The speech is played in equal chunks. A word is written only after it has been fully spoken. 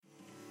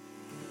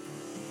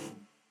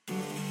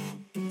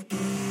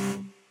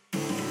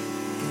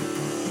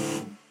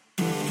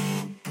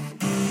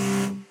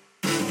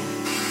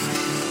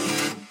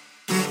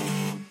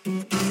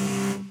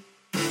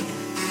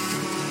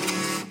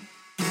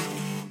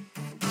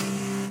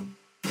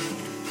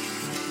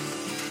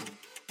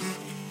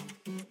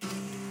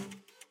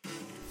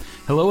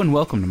Hello and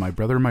welcome to My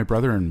Brother,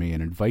 and Me,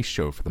 an advice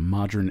show for the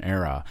modern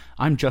era.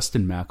 I'm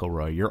Justin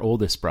McElroy, your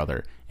oldest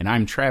brother, and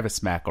I'm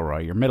Travis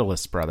McElroy, your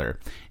middleest brother,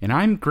 and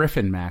I'm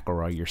Griffin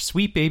McElroy, your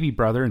sweet baby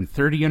brother and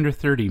 30 under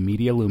 30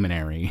 media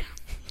luminary.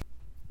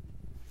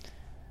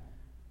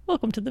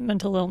 Welcome to the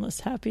Mental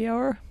Illness Happy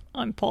Hour.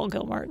 I'm Paul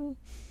Gilmartin.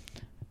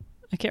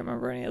 I can't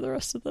remember any of the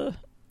rest of the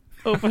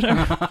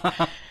opener.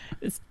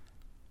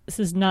 This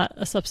is not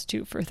a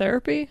substitute for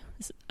therapy.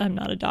 I'm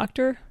not a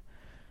doctor.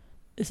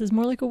 This is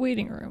more like a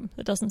waiting room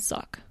that doesn't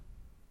suck.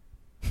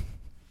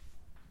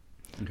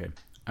 Okay.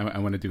 I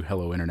want to do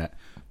Hello Internet.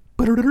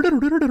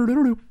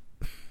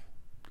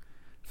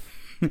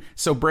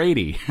 So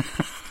Brady.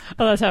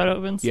 Oh, that's how it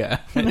opens? Yeah.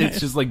 Nice. It's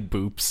just like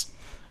boops.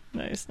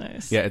 Nice.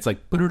 Yeah, it's like...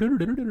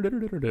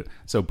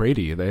 So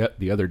Brady,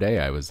 the other day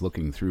I was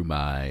looking through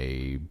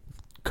my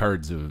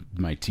cards of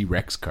my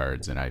T-Rex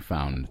cards, and I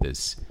found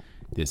this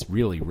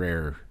really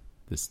rare...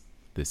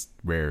 This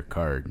rare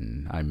card,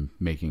 and I'm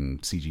making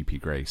CGP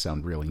Grey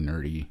sound really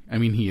nerdy. I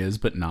mean, he is,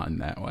 but not in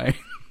that way.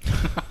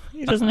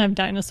 He doesn't have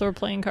dinosaur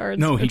playing cards?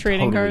 No, he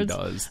trading totally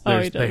cards? does. Oh,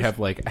 he does. They have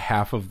like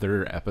half of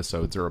their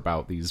episodes are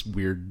about these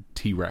weird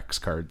T-Rex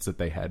cards that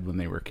they had when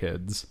they were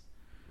kids.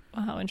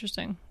 Wow,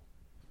 interesting.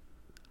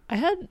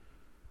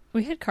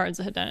 We had cards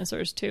that had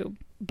dinosaurs too,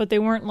 but they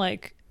weren't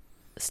like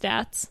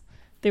stats.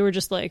 They were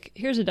just like,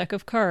 here's a deck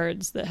of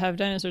cards that have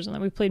dinosaurs in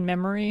them. We played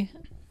Memory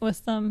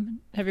with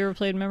them. Have you ever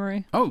played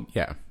Memory? Oh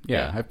yeah.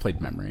 I've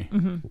played Memory.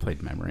 Mm-hmm.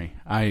 Played Memory.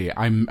 I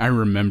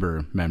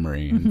remember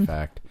Memory. In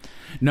fact,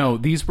 no,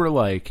 these were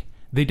like,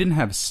 they didn't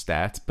have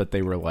stats, but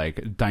they were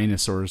like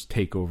dinosaurs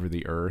take over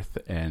the earth,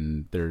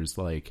 and there's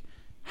like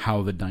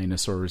how the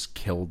dinosaurs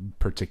killed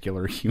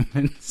particular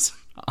humans.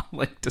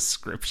 Like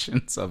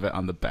descriptions of it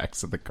on the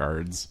backs of the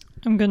cards.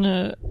 I'm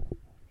gonna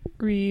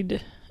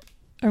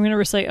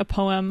recite a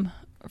poem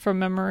from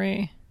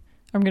Memory.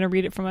 I'm gonna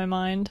read it from my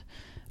mind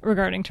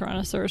regarding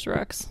Tyrannosaurus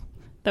Rex.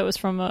 That was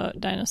from a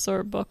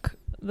dinosaur book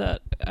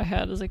that I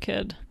had as a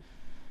kid.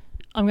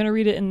 I'm going to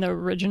read it in the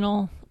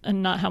original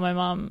and not how my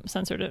mom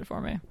censored it for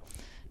me.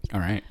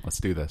 All right, let's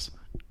do this.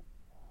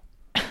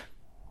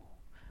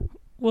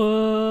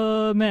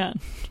 Whoa, man.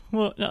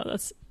 Whoa, no,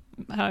 that's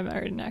How I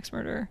Married an Axe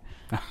Murderer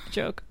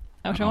joke.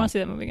 I want to see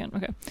that movie again.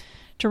 Okay.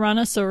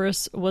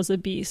 Tyrannosaurus was a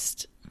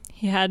beast.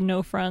 He had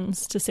no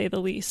friends, to say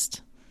the least.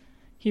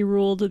 He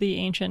ruled the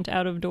ancient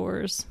out of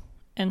doors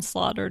and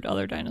slaughtered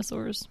other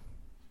dinosaurs.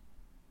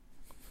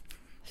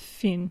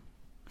 Fin.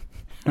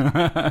 So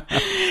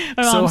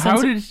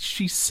how did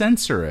she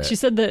censor it? She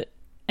said that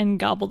and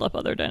gobbled up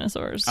other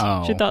dinosaurs.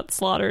 Oh. She thought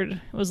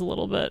slaughtered was a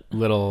little bit...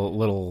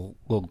 Little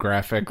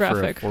graphic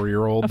for a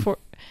 4-year-old?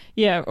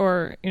 Yeah,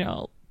 or, you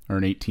know... Or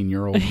an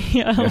 18-year-old?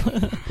 Yeah.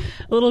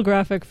 A little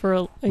graphic for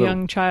a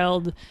young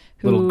child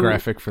who... Little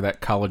graphic for that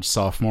college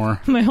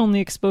sophomore. My only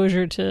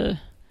exposure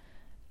to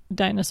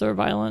dinosaur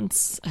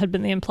violence had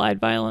been the implied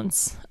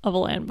violence of A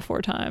Land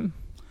Before Time.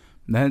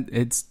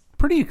 It's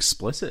pretty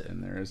explicit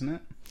in there, isn't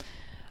it?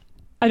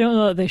 I don't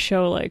know that they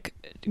show like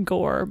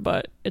gore,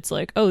 but it's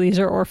like, oh, these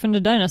are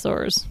orphaned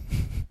dinosaurs.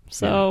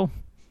 So,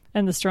 yeah.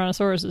 And the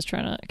Tyrannosaurus is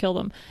trying to kill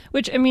them.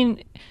 Which, I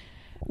mean,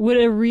 would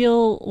a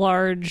real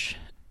large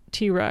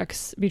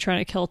T-Rex be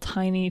trying to kill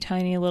tiny,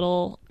 tiny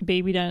little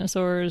baby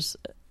dinosaurs?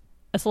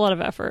 That's a lot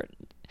of effort.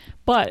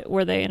 But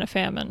were they in a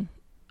famine?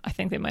 I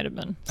think they might have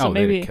been. So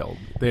maybe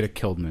they'd have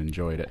killed and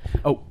enjoyed it.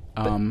 Oh,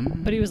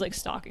 but he was like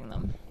stalking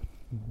them.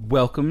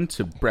 Welcome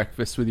to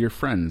Breakfast with Your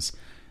Friends.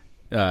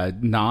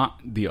 Not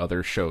the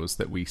other shows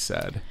that we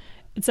said.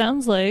 It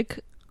sounds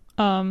like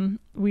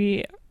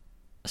we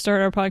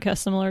start our podcast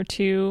similar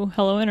to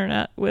Hello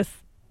Internet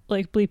with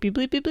like bleepy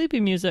bleepy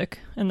bleepy music,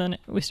 and then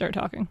we start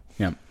talking.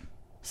 Yeah.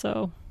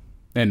 So.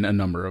 And a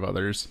number of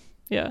others.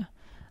 Yeah,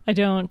 I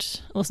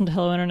don't listen to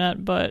Hello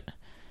Internet, but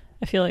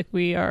I feel like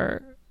we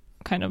are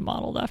kind of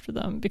modeled after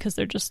them because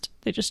they just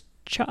chit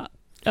chat.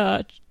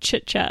 I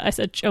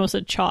almost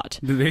said chot.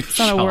 It's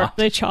not a word.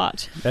 They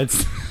chot.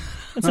 That's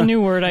a new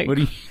word.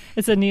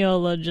 It's a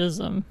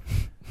neologism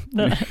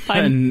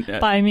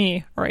by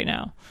me right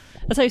now.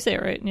 That's how you say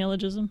it, right?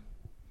 Neologism.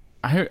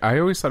 I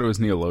always thought it was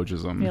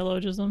neologism.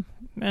 Neologism.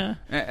 Yeah.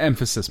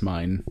 Emphasis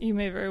mine. You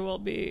may very well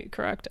be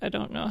correct. I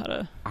don't know how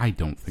to. I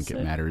don't think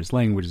it matters.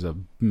 Language is a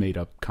made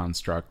up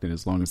construct, and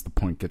as long as the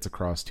point gets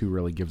across, who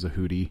really gives a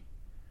hootie?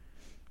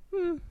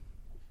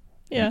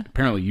 Yeah. And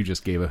apparently, you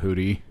just gave a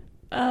hootie.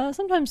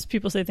 Sometimes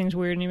people say things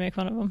weird and you make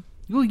fun of them.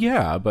 Well,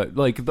 yeah, but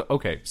like,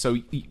 okay, so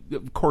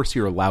of course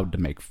you're allowed to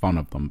make fun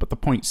of them, but the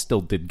point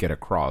still did get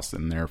across,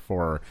 and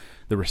therefore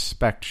the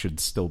respect should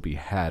still be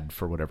had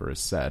for whatever is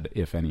said,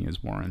 if any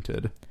is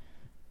warranted.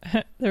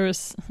 There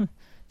was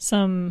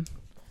some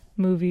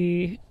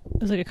movie,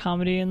 it was like a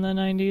comedy in the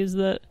 90s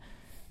that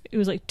it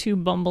was like two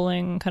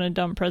bumbling kind of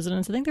dumb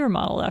presidents. I think they were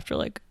modeled after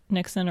like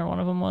Nixon, or one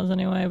of them was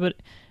anyway, but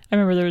I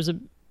remember there was a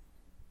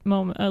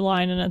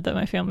line in it that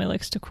my family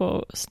likes to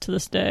quote to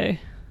this day.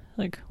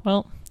 Like,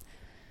 well,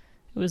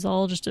 it was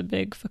all just a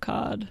big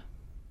facade.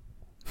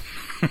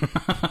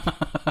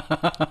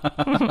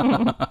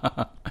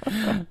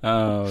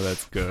 Oh,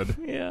 that's good.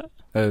 Yeah.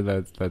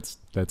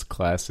 That's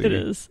classy. It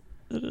is.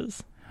 It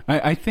is.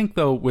 I think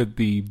though with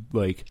the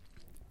like,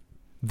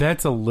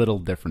 that's a little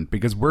different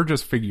because we're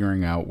just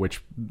figuring out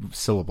which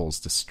syllables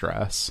to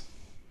stress.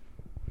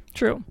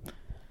 True.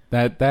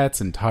 That's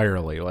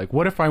entirely like,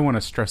 what if I want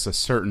to stress a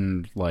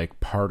certain like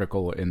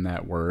particle in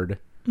that word,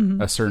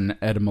 a certain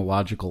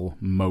etymological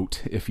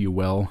mote, if you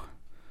will,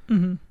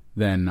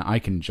 then I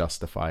can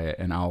justify it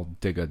and I'll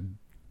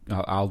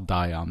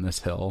die on this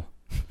hill.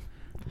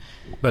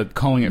 But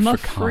calling it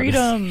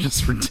freedom is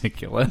just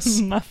ridiculous.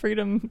 My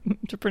freedom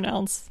to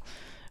pronounce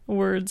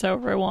words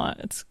however I want.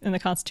 It's in the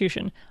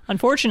Constitution.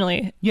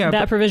 Unfortunately,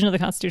 that provision of the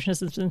Constitution has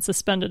been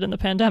suspended in the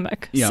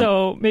pandemic. Yeah.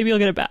 So maybe you'll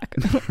get it back.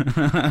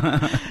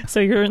 So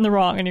you're in the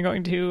wrong, and you're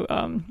going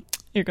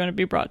to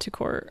be brought to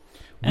court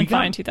and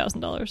fined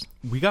 $2,000.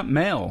 We got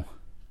mail.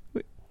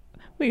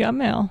 We got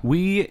mail.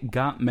 We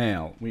got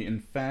mail. We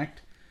in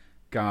fact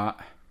got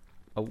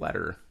a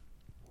letter.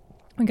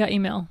 We got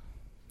email.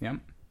 Yep.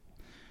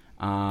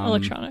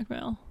 Electronic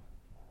mail.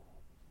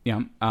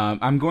 Yeah.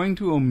 I'm going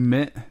to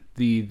omit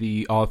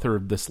the author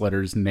of this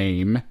letter's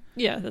name.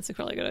 Yeah, that's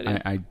probably a good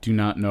idea. I do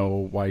not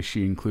know why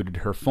she included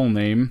her full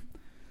name.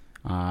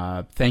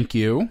 Thank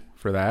you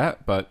for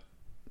that, but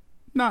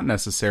not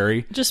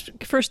necessary.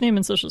 Just first name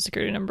and social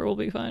security number will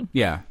be fine.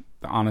 Yeah,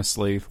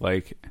 honestly,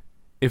 like,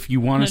 if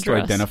you want us to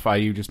identify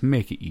you, just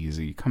make it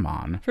easy. Come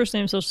on. First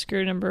name, social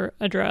security number,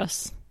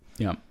 address.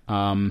 Yeah.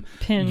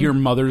 PIN. Your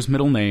mother's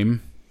middle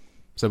name,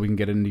 so we can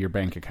get it into your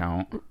bank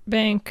account.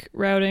 Bank,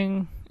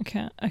 routing,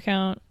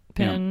 account,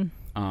 PIN.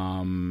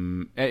 Yeah.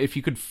 If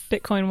you could...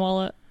 Bitcoin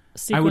wallet,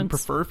 sequence. I would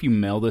prefer if you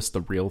mail this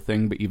the real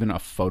thing, but even a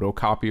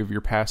photocopy of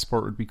your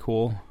passport would be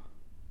cool.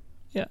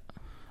 Yeah.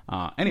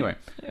 Anyway,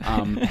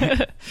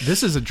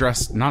 this is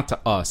addressed not to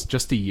us,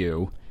 just to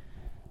you.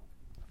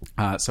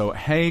 So,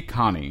 hey,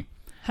 Connie.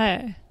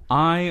 Hey.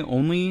 I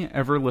only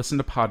ever listen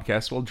to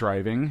podcasts while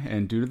driving,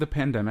 and due to the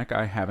pandemic,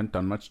 I haven't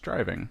done much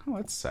driving. Oh,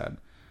 that's sad.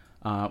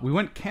 We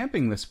went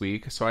camping this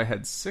week, so I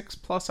had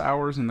 6+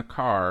 hours in the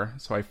car,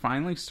 so I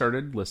finally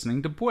started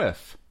listening to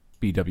BWYF.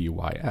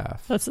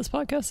 BWYF. That's this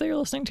podcast that you're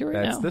listening to right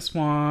now. That's this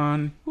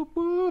one. Whoop,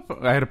 whoop.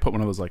 I had to put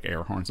one of those like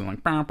air horns and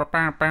like bow, bow,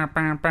 bow, bow,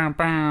 bow, bow,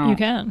 bow. You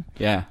can.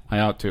 Yeah, I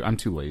ought to. I'm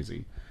too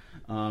lazy.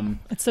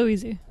 It's so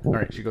easy. All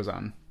right, she goes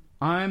on.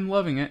 I'm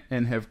loving it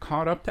and have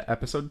caught up to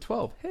episode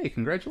 12. Hey,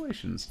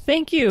 congratulations.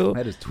 Thank you.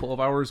 That is 12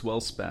 hours well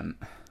spent.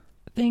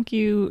 Thank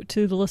you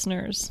to the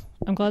listeners.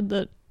 I'm glad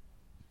that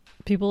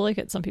people like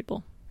it, some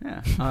people.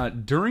 Yeah.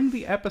 During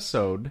the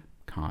episode,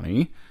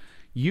 Connie,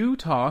 you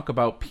talk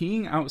about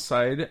peeing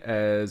outside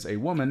as a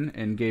woman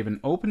and gave an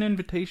open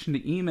invitation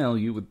to email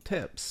you with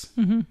tips.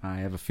 Mm-hmm. I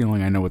have a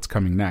feeling I know what's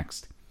coming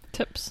next.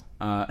 Tips.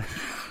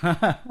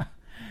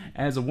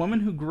 As a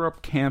woman who grew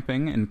up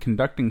camping and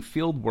conducting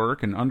field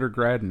work in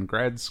undergrad and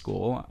grad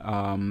school,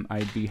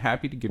 I'd be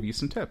happy to give you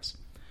some tips.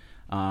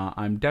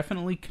 I'm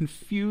definitely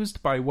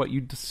confused by what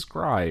you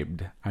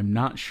described. I'm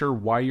not sure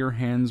why your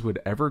hands would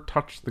ever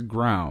touch the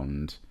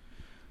ground.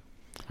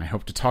 I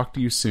hope to talk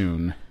to you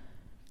soon.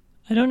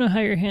 I don't know how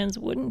your hands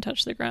wouldn't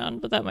touch the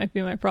ground, but that might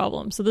be my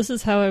problem. So this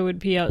is how I would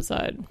pee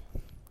outside.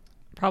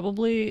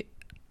 Probably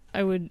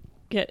I would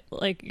get,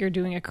 like, you're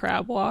doing a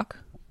crab walk.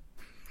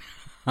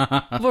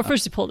 Well,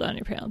 first you pull down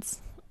your pants.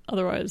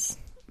 Otherwise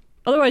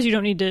you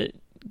don't need to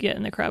get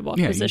in the crab walk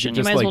position.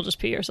 You might as well just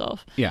pee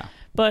yourself. Yeah.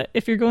 But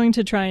if you're going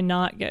to try and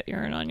not get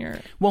urine on your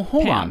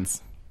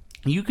pants,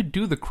 you could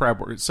do the crab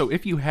walk. So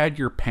if you had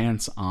your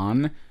pants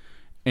on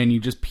and you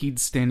just peed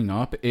standing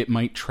up, it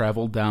might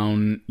travel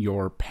down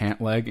your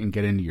pant leg and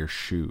get into your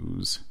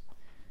shoes.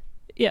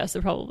 Yes,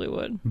 it probably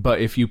would.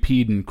 But if you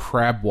peed in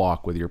crab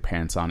walk with your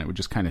pants on, it would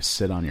just kind of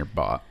sit on your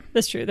butt.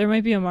 That's true. There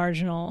might be a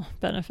marginal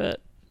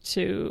benefit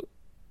to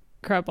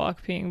crab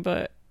walk peeing,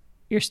 but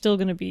you're still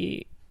going to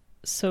be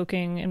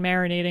soaking and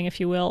marinating, if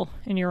you will,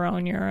 in your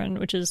own urine,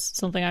 which is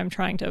something I'm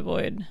trying to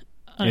avoid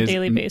on a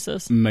daily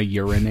basis.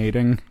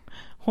 Urinating?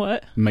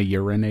 What?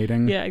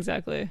 Urinating? Yeah,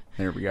 exactly.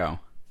 There we go.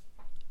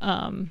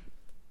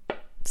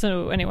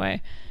 So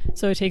anyway,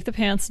 so take the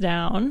pants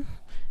down,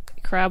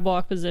 crab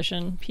walk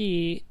position,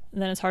 pee,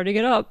 and then it's hard to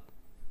get up.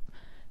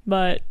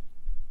 But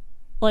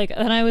like,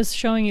 and I was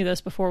showing you this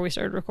before we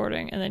started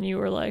recording, and then you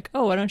were like,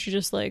 oh, why don't you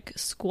just like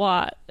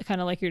squat, kind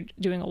of like you're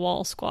doing a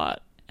wall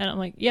squat. And I'm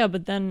like, yeah,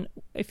 but then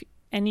if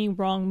any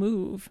wrong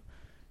move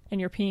and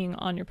you're peeing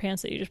on your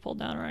pants that you just pulled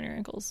down around your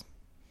ankles,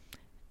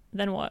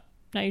 then what?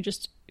 Now you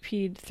just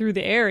peed through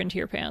the air into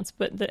your pants,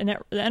 but the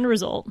end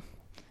result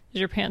is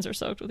your pants are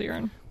soaked with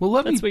urine. Well,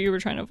 that's what you were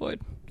trying to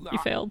avoid. You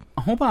failed.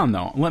 Hold on,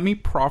 though. Let me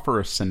proffer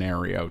a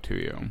scenario to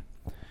you.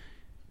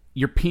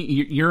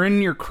 You're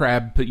in your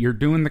crab, but you're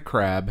doing the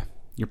crab.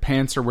 Your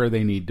pants are where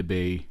they need to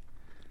be,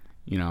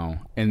 you know,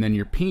 and then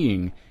you're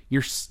peeing.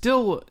 You're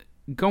still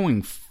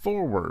going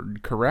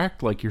forward,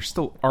 correct? Like you're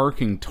still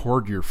arcing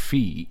toward your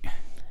feet.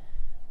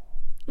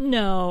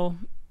 No,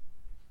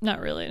 not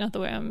really. Not the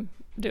way I'm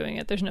doing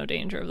it. There's no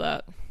danger of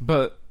that.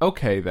 But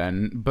okay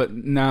then. But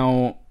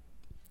now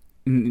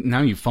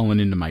you've fallen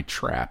into my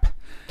trap.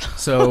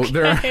 So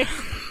okay.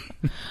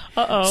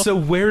 Uh-oh. So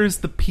where is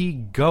the pee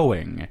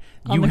going?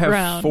 On You the have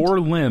ground. 4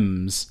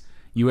 limbs.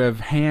 You have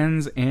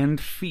hands and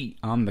feet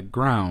on the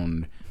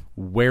ground.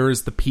 Where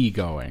is the pee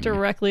going?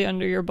 Directly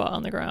under your butt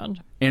on the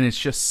ground. And it's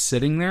just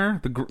sitting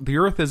there? The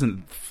earth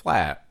isn't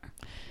flat.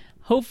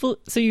 Hopefully,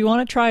 so you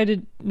want to try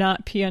to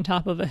not pee on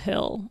top of a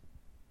hill.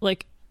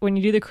 Like when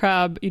you do the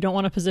crab, you don't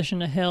want to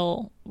position a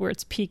hill where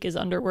its peak is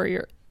under where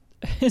your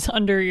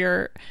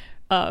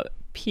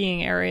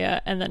peeing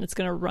area, and then it's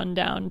going to run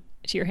down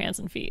to your hands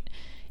and feet.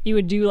 You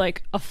would do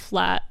like a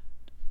flat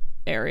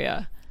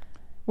area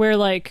where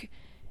like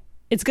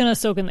it's going to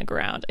soak in the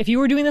ground. If you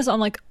were doing this on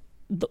like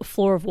the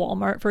floor of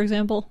Walmart, for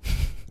example,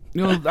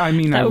 I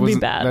mean, that would be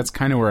bad. That's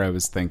kind of where I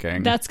was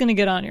thinking. That's going to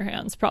get on your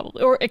hands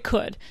probably, or it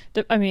could.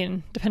 I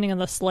mean, depending on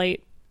the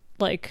slight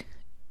like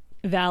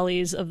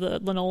valleys of the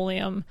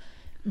linoleum.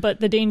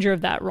 But the danger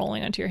of that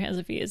rolling onto your hands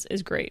and feet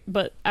is great.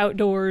 But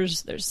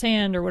outdoors, there's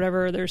sand or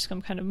whatever, there's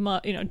some kind of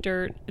mud,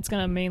 dirt. It's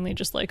going to mainly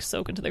just like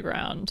soak into the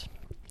ground.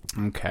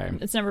 Okay.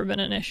 It's never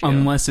been an issue.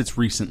 Unless it's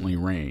recently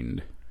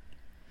rained.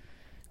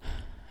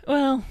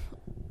 Well,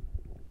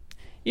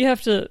 you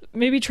have to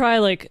maybe try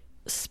like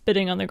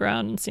spitting on the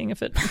ground and seeing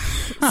if it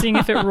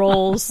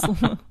rolls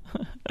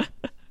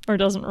or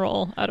doesn't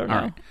roll. I don't know.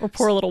 Right. Or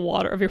pour a little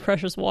water of your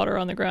precious water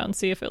on the ground,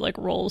 see if it like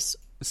rolls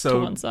to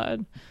one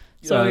side.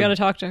 So we got to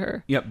talk to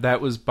her. Yep,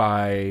 that was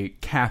by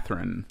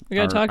Catherine. We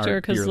got to talk to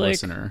her because, like,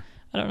 listener.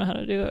 I don't know how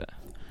to do it.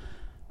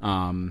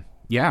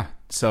 Yeah.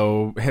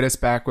 So hit us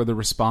back with a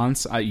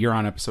response. You're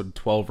on episode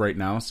 12 right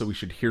now, so we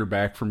should hear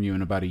back from you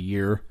in about a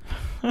year.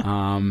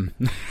 And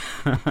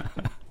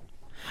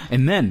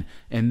then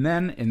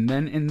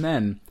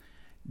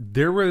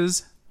there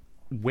was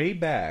way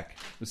back.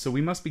 So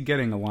we must be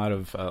getting a lot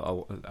of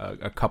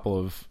a couple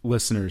of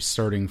listeners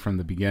starting from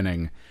the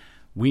beginning.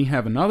 We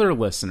have another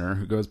listener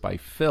who goes by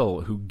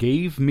Phil, who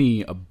gave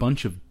me a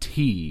bunch of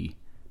tea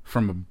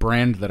from a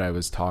brand that I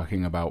was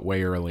talking about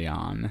way early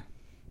on.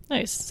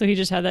 Nice. So he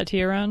just had that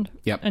tea around?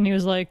 Yep. And he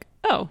was like,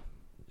 oh,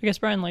 I guess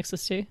Brian likes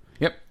this tea.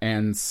 Yep.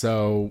 And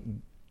so,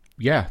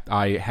 yeah,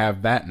 I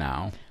have that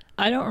now.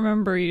 I don't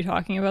remember you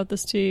talking about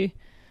this tea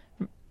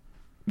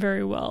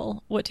very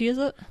well. What tea is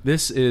it?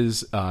 This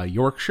is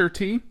Yorkshire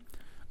tea.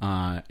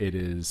 It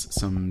is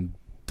some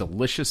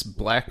delicious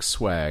black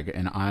swag,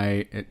 and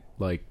I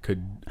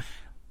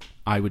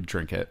would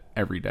drink it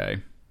every day.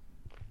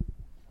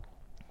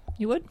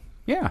 You would?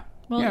 Yeah.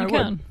 Well, yeah, you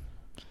can.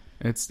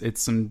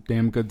 It's some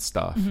damn good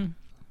stuff. Mm-hmm.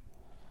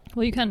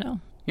 Well, you can now.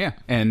 Yeah,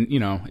 and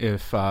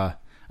if I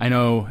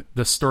know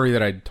the story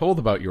that I told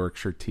about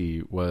Yorkshire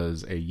tea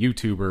was a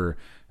YouTuber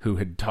who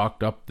had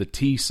talked up the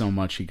tea so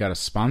much he got a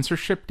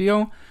sponsorship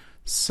deal.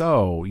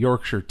 So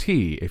Yorkshire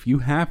tea, if you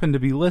happen to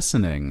be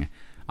listening,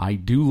 I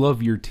do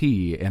love your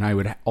tea, and I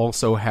would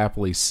also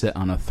happily sit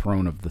on a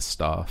throne of the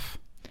stuff.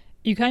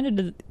 You kind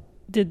of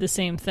did the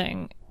same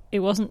thing. It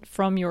wasn't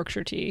from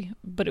Yorkshire tea,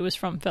 but it was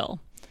from Phil.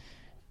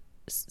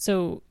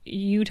 So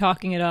you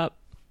talking it up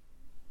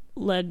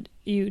led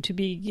you to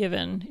be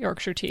given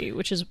Yorkshire tea,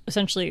 which is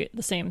essentially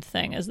the same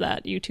thing as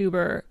that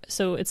YouTuber.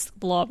 So it's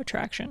the law of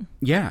attraction.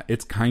 Yeah,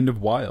 it's kind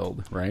of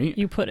wild, right?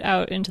 You put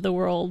out into the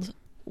world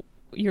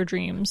your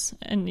dreams,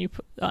 and you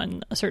put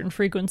on a certain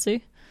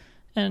frequency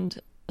and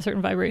a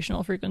certain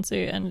vibrational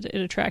frequency, and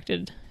it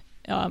attracted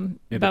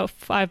about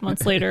 5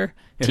 months later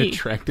tea. It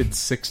attracted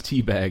 6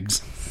 tea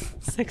bags.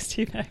 6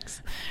 tea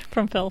bags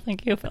from Phil.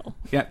 Thank you, Phil.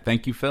 Yeah,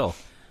 thank you, Phil.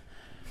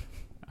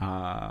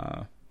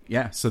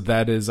 Yeah, so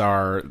that is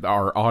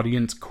our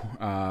audience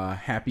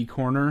happy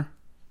corner.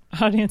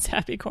 Audience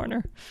happy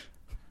corner.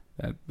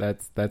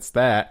 That's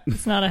that.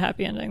 It's not a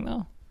happy ending,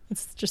 though.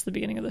 It's just the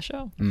beginning of the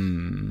show.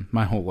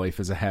 My whole life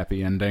is a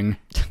happy ending.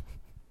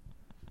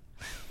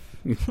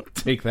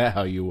 Take that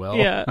how you will.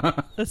 Yeah,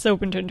 that's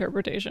open to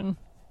interpretation.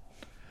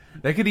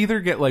 That could either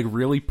get like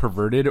really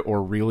perverted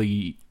or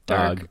really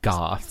Dark.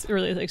 goth. It's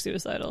really like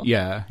suicidal.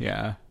 Yeah.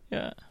 Yeah.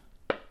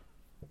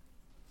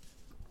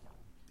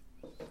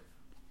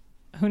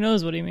 Who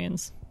knows what he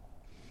means?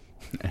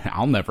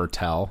 I'll never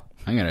tell.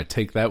 I'm gonna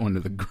take that one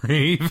to the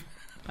grave.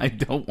 I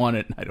don't want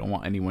it. I don't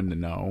want anyone to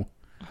know.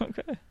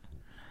 Okay.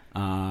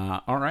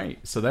 All right.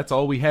 So that's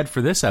all we had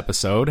for this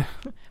episode.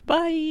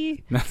 Bye.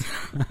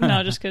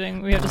 No, just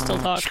kidding. We have to still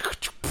talk.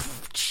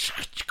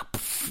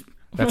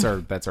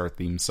 That's our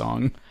theme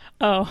song.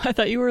 Oh, I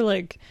thought you were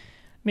like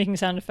making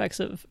sound effects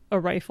of a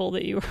rifle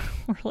that you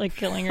were like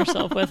killing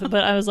yourself with,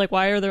 but I was like,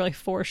 why are there like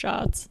 4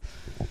 shots?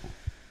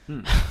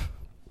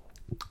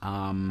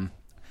 I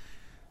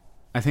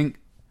think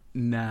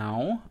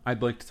now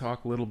I'd like to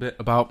talk a little bit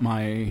about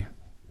my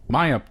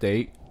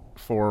update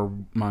for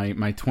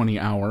my 20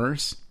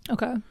 hours.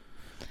 Okay.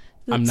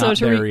 I'm not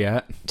there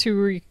yet. To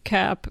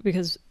recap,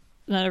 because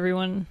not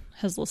everyone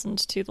has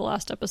listened to the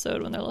last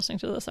episode when they're listening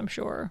to this, I'm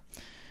sure.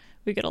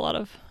 We get a lot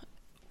of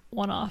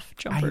one-off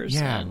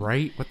jumpers.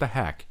 Right? What the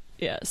heck?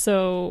 Yeah,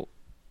 so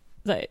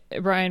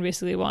Brian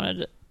basically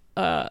wanted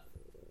to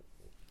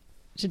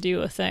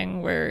do a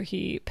thing where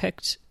he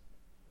picked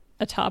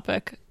a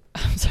topic.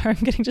 I'm sorry,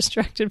 I'm getting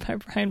distracted by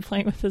Brian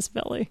playing with his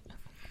belly.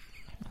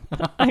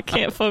 I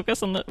can't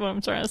focus on what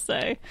I'm trying to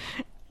say.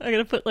 I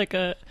gotta put like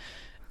a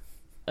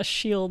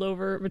shield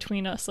over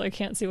between us so I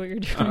can't see what you're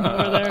doing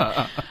over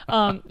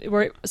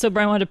there. So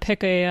Brian wanted to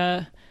pick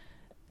a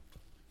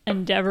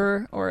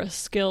endeavor or a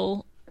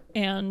skill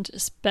and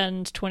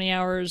spend 20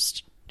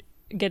 hours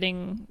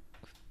getting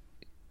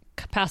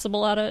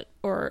passable at it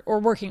or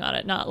working on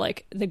it. Not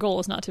like the goal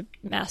is not to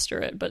master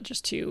it, but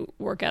just to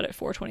work at it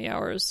for 20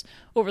 hours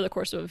over the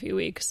course of a few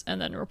weeks and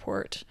then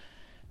report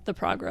the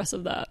progress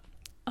of that.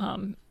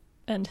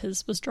 And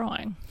his was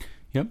drawing.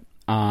 Yep.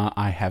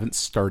 I haven't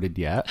started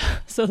yet.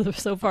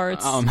 So far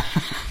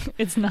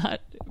it's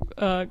not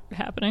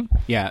happening.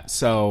 Yeah.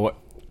 So,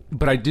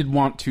 but I did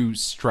want to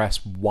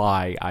stress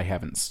why I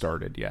haven't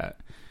started yet.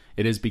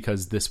 It is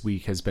because this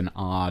week has been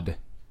odd,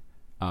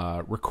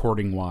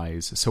 recording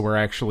wise. So we're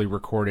actually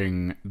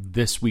recording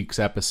this week's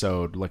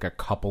episode like a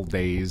couple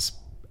days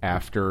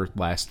after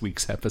last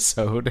week's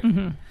episode.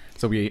 Mm-hmm.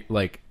 So we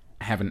like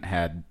haven't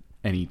had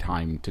any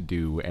time to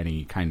do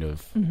any kind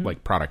of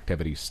like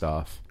productivity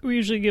stuff. We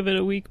usually give it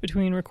a week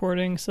between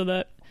recording so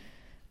that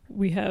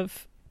we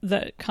have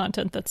that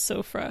content that's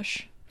so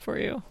fresh for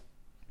you.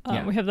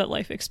 We have that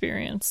life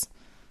experience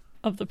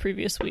of the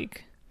previous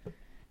week.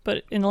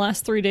 But in the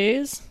last 3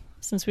 days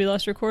since we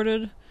last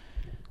recorded,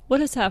 what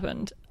has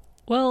happened?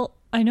 Well,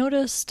 I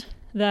noticed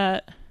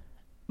that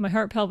my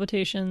heart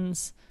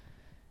palpitations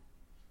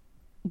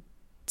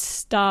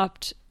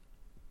stopped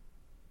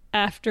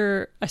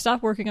after I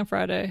stopped working on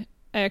Friday.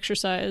 I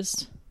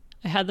exercised.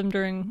 I had them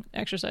during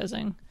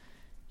exercising.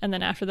 And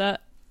then after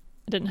that,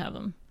 I didn't have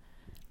them.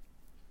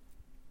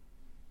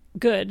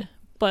 Good.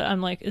 But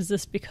I'm like, is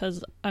this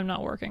because I'm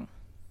not working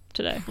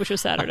today, which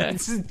is Saturday?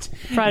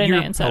 Friday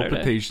night and Saturday. Your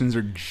palpitations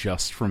are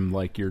just from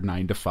like your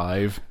 9 to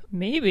 5?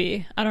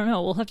 Maybe. I don't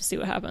know. We'll have to see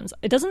what happens.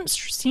 It doesn't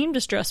seem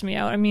to stress me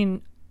out. I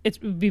mean, it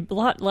would be a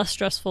lot less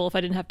stressful if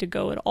I didn't have to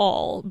go at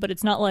all. But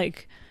it's not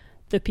like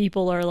the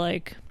people are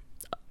like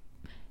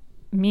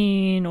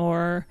mean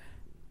or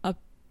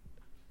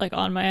like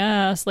on my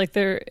ass. Like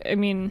they're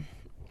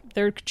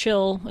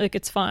chill. Like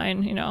it's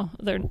fine. You know,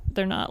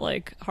 they're not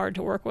like hard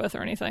to work with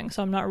or anything.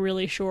 So I'm not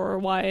really sure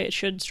why it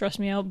should stress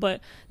me out. But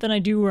then I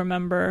do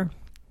remember,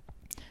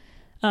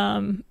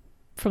 from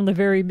the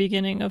very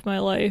beginning of my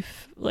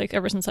life, like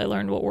ever since I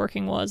learned what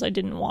working was, I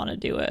didn't want to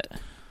do it.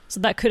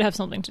 So that could have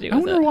something to do with it. I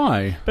wonder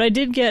why. But I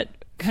did get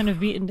kind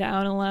of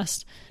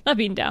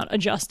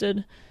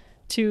adjusted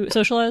to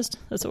socialized.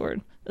 That's a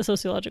word. A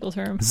sociological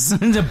term.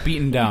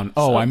 Beaten down.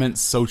 Oh, so, I meant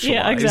socialized.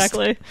 Yeah,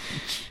 exactly.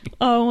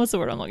 Oh, what's the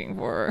word I'm looking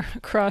for?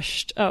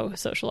 Crushed. Oh,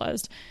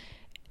 socialized.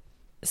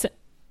 So,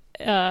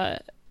 in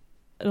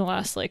the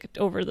last like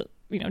over the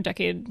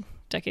decade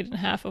and a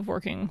half of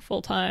working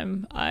full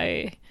time,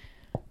 I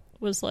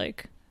was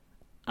like,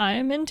 I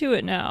am into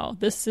it now.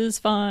 This is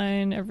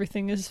fine.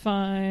 Everything is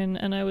fine,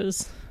 and I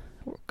was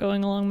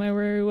going along my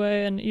merry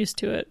way and used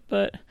to it.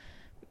 But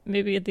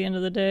maybe at the end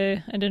of the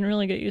day, I didn't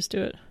really get used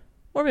to it.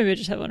 Or maybe I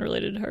just have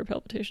unrelated heart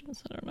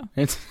palpitations. I don't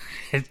know.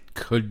 It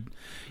could.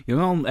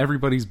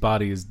 Everybody's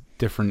body is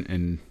different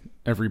and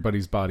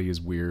everybody's body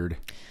is weird.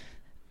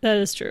 That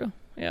is true.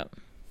 Yeah.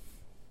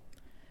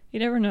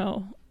 You never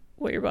know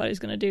what your body's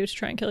going to do to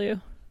try and kill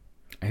you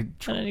at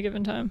any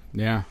given time.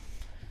 Yeah.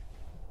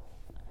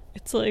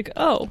 It's like,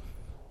 oh,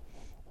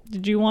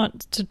 did you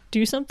want to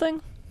do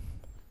something?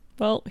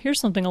 Well, here's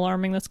something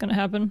alarming that's going to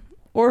happen.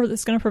 Or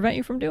that's going to prevent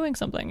you from doing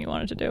something you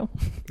wanted to do.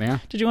 Yeah.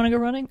 Did you want to go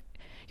running?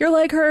 Your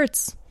leg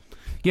hurts.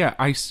 Yeah,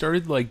 I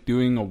started like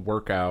doing a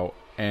workout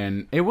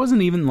and it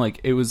wasn't even like,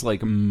 it was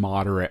like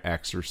moderate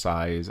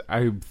exercise.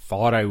 I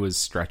thought I was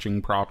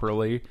stretching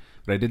properly,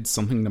 but I did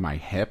something to my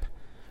hip,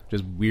 which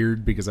is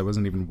weird because I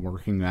wasn't even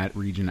working that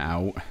region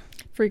out.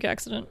 Freak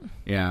accident.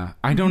 Yeah.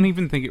 I don't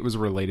even think it was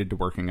related to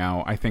working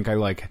out. I think I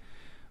like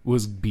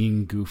was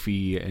being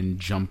goofy and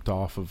jumped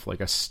off of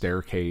like a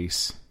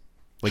staircase,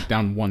 like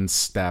down one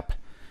step.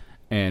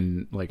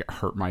 And like it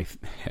hurt my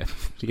hip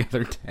the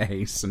other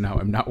day, so now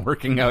I'm not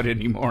working out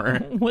anymore.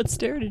 What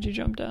stair did you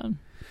jump down?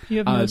 You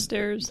have no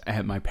stairs?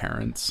 At my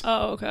parents'.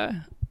 Oh, okay.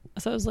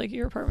 So it was like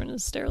your apartment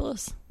is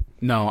stairless.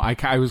 No,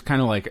 I was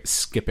kind of like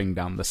skipping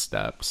down the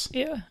steps.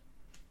 Yeah.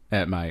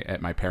 At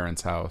my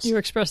parents' house. You were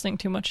expressing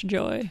too much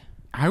joy.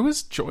 I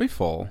was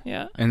joyful.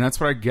 Yeah. And that's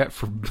what I get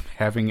for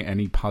having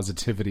any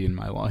positivity in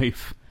my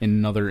life.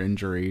 Another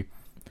injury.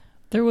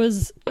 There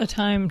was a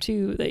time,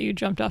 too, that you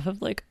jumped off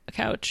of, like, a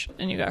couch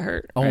and you got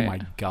hurt. Oh, right? my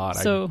God.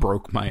 So, I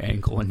broke my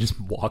ankle and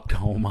just walked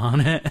home on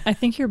it. I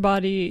think your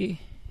body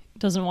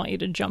doesn't want you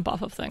to jump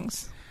off of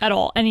things at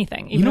all.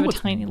 Anything. Even a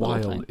tiny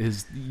little thing. Wild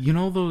is,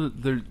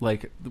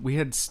 like, we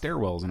had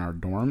stairwells in our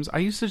dorms. I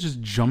used to just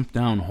jump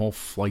down whole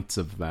flights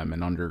of them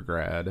in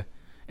undergrad.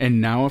 And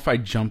now if I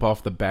jump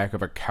off the back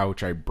of a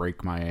couch, I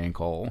break my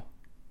ankle.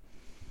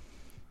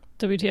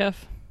 WTF?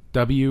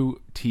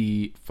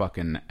 WT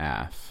fucking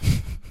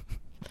F.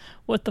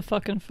 What the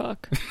fucking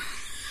fuck?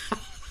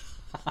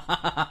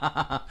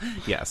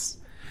 Yes.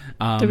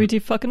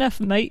 WT fucking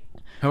F, mate.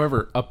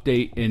 However,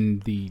 update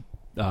in the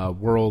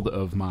world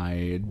of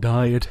my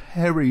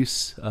dietary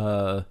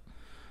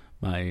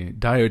my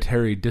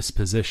dietary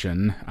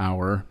disposition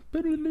hour,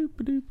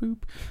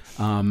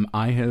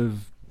 I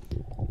have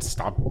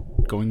stopped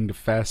going to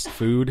fast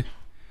food,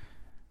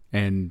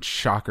 and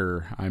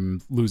shocker,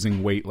 I'm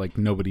losing weight like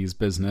nobody's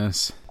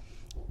business.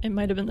 It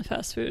might have been the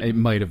fast food. It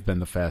might have been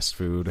the fast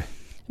food.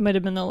 It might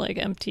have been the like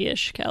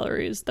empty-ish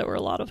calories that were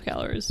a lot of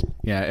calories.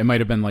 Yeah, it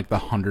might have been like the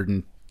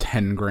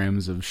 110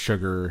 grams of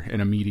sugar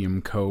in a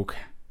medium Coke.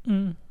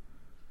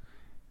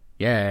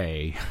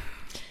 Yay.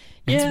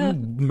 It's a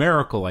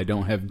miracle I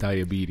don't have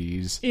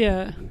diabetes.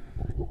 Yeah.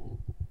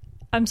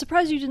 I'm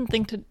surprised you didn't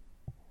think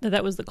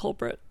that was the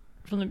culprit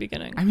from the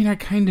beginning. I mean, I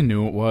kind of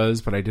knew it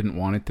was, but I didn't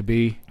want it to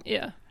be.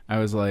 Yeah. I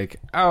was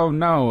like, oh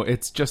no,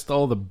 it's just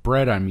all the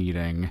bread I'm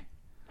eating.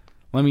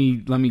 Let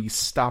me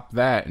stop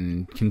that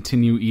and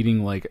continue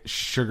eating like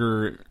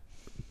sugar,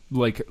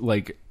 like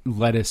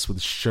lettuce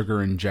with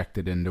sugar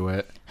injected into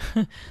it.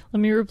 Let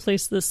me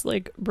replace this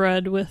like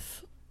bread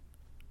with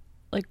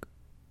like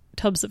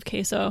tubs of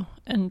queso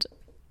and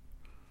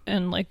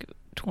like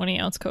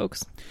 20-ounce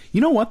Cokes.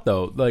 You know what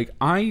though? Like,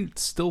 I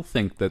still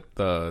think that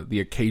the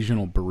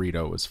occasional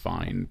burrito is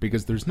fine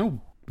because there's no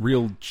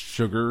real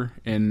sugar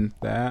in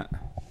that.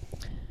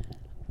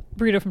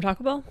 Burrito from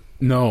Taco Bell?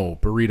 No,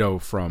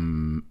 burrito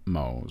from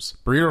Moe's.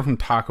 Burrito from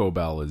Taco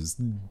Bell is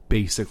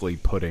basically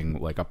putting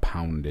like a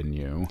pound in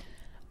you.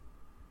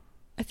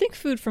 I think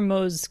food from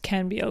Moe's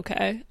can be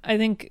okay. I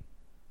think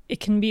it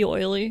can be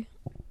oily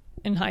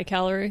and high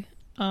calorie.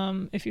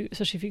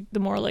 Especially if the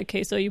more like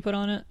queso you put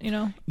on it, you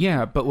know?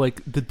 Yeah, but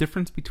like the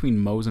difference between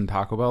Moe's and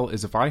Taco Bell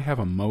is if I have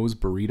a Moe's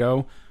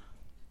burrito,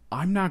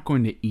 I'm not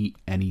going to eat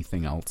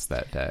anything else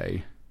that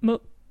day.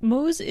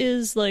 Moe's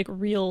is like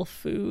real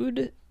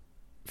food,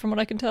 from what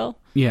I can tell.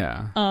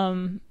 Yeah.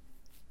 To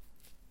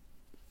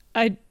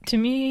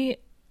me,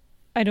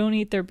 I don't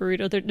eat their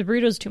burrito. The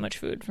burrito's too much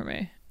food for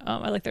me.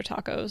 I like their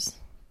tacos,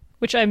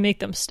 which I make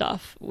them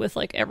stuff with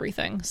like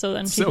everything. So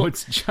it's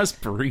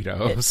just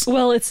burritos.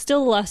 It's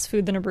still less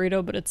food than a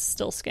burrito, but it's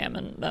still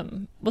scamming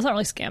them. Well, it's not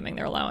really scamming;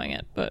 they're allowing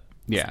it. But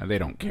yeah, they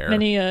don't care.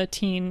 Many a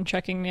teen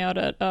checking me out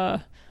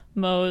at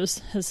Moe's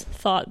has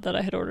thought that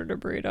I had ordered a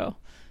burrito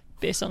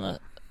based on the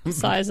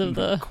size of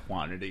the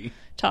quantity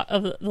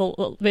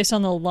based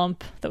on the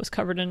lump that was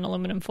covered in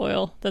aluminum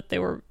foil that they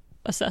were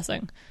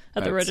assessing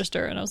at the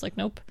register, and I was like,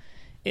 nope.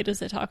 It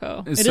is a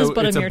taco. It's a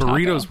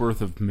burrito's taco.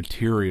 worth of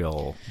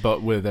material,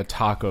 but with a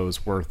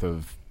taco's worth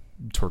of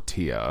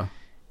tortilla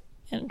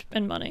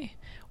and money.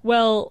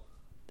 Well,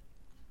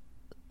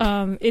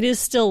 it is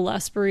still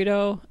less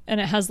burrito,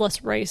 and it has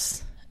less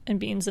rice and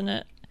beans in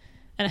it,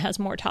 and it has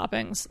more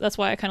toppings. That's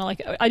why I kind of like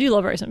it. I do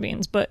love rice and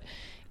beans, but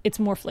it's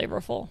more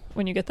flavorful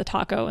when you get the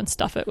taco and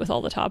stuff it with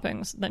all the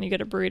toppings. Then you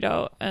get a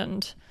burrito,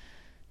 and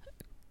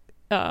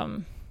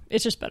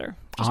it's just better.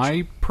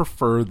 I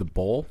prefer the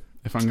bowl,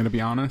 if I'm going to be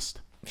honest.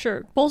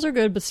 Sure. Bowls are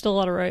good, but still a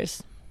lot of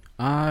rice.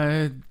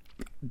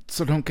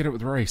 So don't get it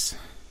with rice.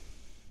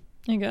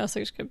 I guess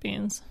I just get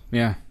beans.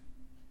 Yeah.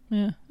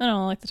 Yeah. I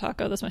don't like the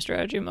taco. That's my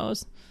strategy,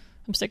 Moe's.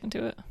 I'm sticking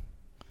to it.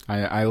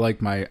 I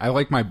like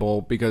my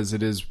bowl because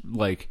it's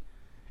like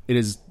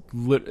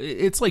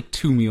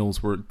 2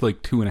 meals worth,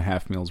 like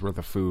 2.5 meals worth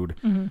of food,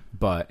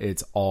 but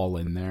it's all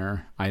in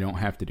there. I don't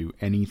have to do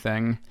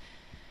anything.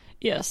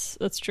 Yes,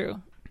 that's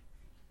true.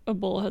 A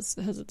bowl has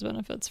its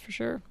benefits for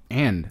sure.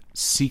 And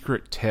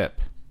secret tip,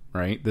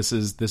 right? This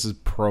is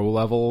pro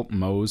level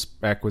Moe's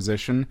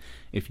acquisition.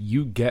 If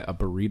you get a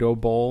burrito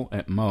bowl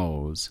at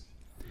Moe's,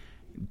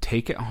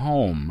 take it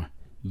home.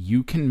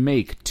 You can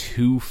make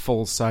 2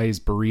 full-size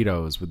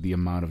burritos with the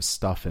amount of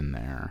stuff in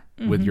there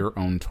with your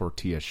own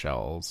tortilla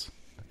shells.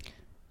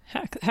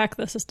 Hack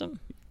the system.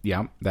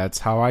 Yeah, that's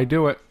how I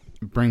do it.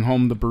 Bring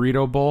home the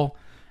burrito bowl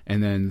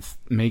and then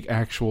make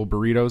actual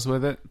burritos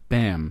with it.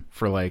 Bam,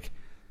 for like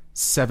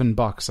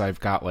 $7 I've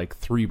got like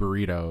 3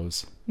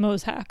 burritos.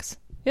 Moe's hacks.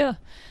 Yeah.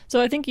 So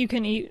I think you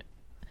can eat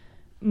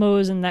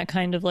Moe's in that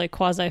kind of like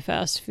quasi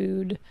fast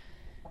food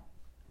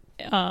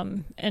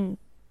and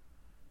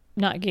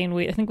not gain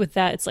weight. I think with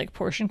that it's like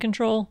portion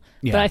control.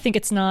 Yeah. But I think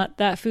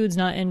that food's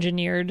not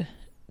engineered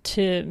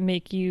to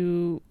make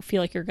you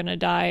feel like you're gonna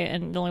die,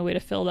 and the only way to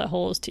fill that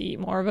hole is to eat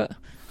more of it.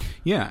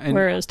 Yeah. And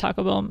whereas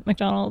Taco Bell,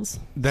 McDonald's,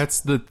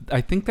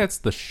 I think that's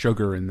the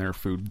sugar in their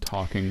food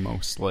talking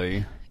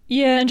mostly.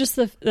 Yeah, and just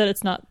that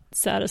it's not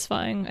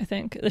satisfying. I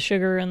think the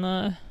sugar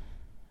and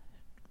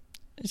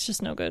it's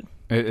just no good.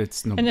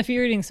 It's no. And if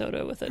you're eating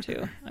soda with it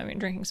too, I mean,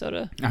 drinking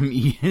soda. I'm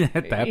eating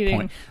at that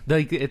point.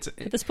 Like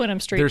at this point, I'm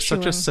straight. There's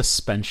chewing. Such a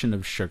suspension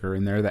of sugar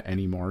in there that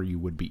anymore you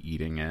would be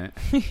eating it.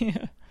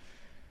 Yeah.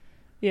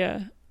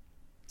 Yeah.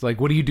 It's like,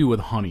 what do you do with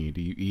honey?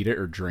 Do you eat it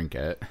or drink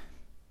it?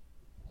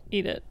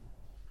 Eat it.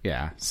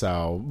 Yeah.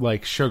 So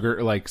like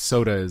sugar, like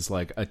soda is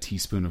like a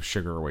teaspoon of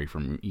sugar away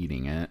from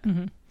eating it.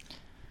 Mm-hmm.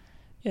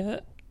 Yeah.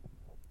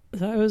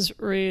 So I was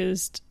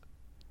raised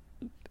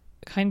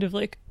kind of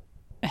like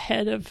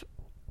ahead of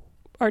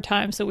our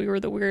time, so we were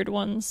the weird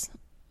ones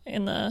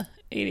in the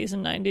 80s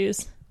and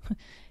 90s.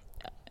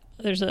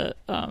 There's the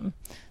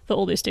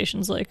oldie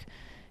stations like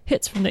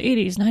hits from the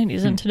 80s,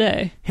 90s, and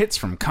today. Hits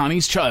from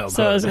Connie's childhood.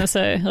 So I was going to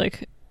say,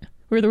 like,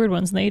 we were the weird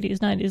ones in the 80s,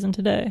 90s, and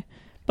today.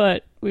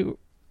 But we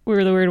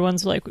were the weird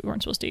ones, like, we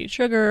weren't supposed to eat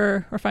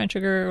sugar, refined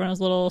sugar when I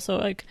was little. So,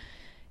 like,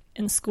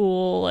 in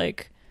school,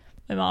 like,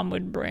 my mom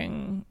would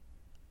bring,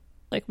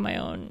 like, my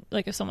own,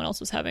 like, if someone else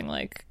was having,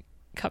 like,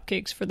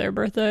 cupcakes for their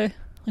birthday,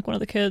 like one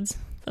of the kids,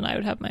 then I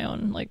would have my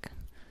own, like,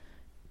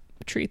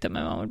 treat that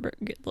my mom would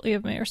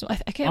give me or something.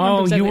 I can't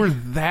remember exactly. You were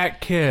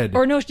that kid.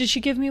 Or no, did she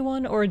give me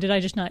one, or did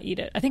I just not eat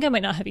it? I think I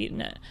might not have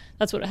eaten it.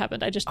 That's what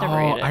happened. I just never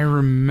ate it. I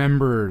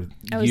remember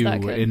I was you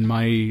that kid. in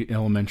my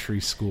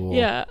elementary school.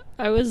 Yeah,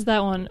 I was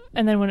that one.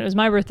 And then when it was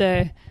my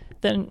birthday,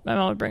 then my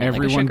mom would bring in,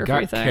 like, a sugar-free thing.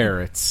 Everyone got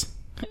carrots.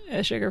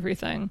 A sugar-free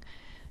thing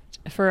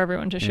for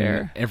everyone to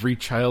share. And every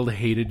child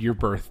hated your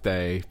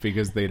birthday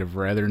because they'd have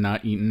rather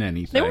not eaten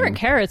anything. They weren't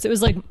carrots. It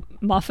was like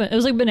muffin. It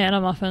was like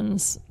banana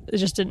muffins. It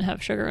just didn't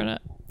have sugar in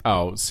it.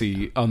 Oh,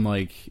 see,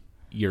 unlike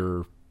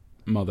your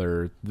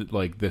mother,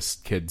 like, this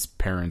kid's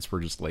parents were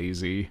just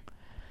lazy.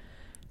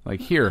 Like,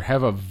 here,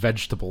 have a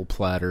vegetable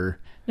platter.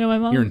 No, my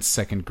mom... You're in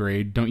 2nd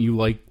grade. Don't you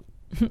like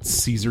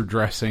Caesar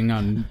dressing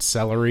on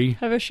celery?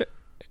 Have a...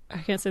 I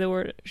can't say the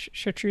word.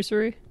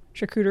 Charcuterie?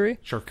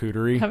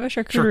 Charcuterie. Have a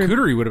charcuterie.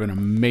 Charcuterie would have been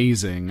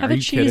amazing. Have Are a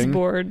you cheese kidding?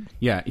 board.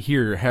 Yeah,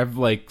 here, have,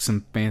 like,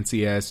 some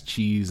fancy-ass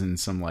cheese and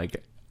some,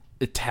 like,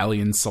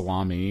 Italian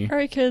salami. All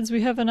right, kids, we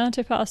have an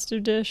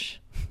antipasto dish.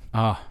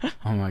 Oh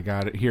my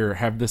God. Here,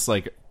 have this,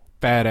 like,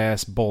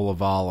 fat-ass bowl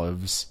of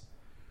olives.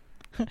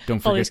 Don't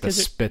forget to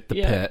spit the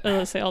pit. I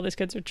was say all these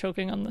kids are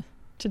choking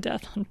to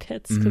death on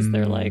pits because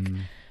they're like,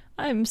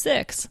 I'm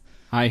 6.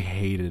 I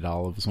hated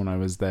olives when I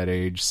was that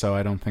age, so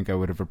I don't think I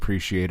would have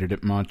appreciated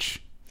it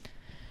much.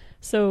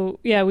 So,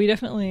 yeah, we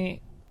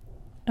definitely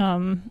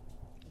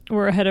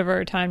were ahead of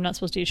our time, not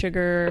supposed to eat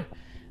sugar.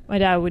 My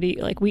dad would eat,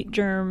 like, wheat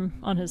germ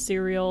on his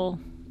cereal.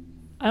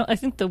 I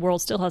think the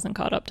world still hasn't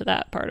caught up to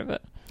that part of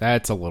it.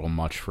 That's a little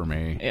much for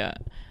me. Yeah.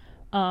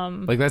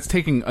 Like,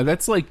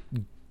 that's like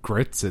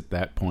grits at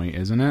that point,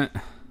 isn't it?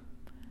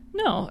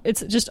 No,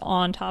 it's just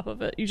on top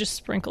of it. You just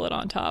sprinkle it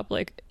on top.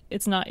 Like,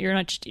 you're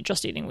not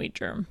just eating wheat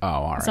germ. Oh,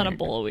 all right. It's not a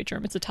bowl of wheat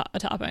germ. It's a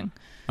topping.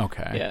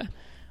 Okay. Yeah.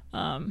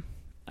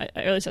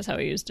 At least that's how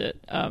I used it.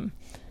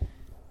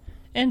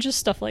 And just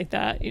stuff like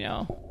that, you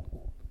know.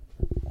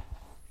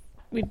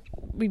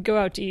 We'd go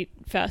out to eat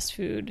fast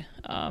food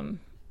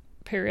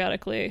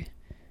periodically.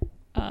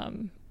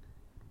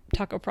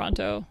 Taco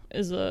Pronto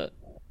is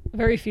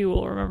very few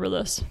will remember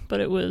this, but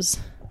it was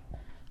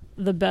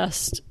the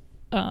best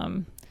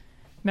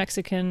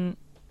Mexican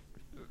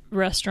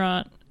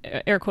restaurant,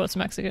 air quotes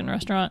Mexican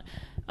restaurant.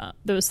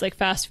 That was like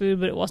fast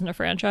food, but it wasn't a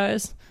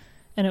franchise.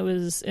 And it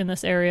was in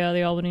this area,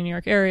 the Albany, New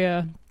York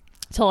area,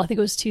 till I think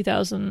it was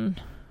 2000,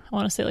 I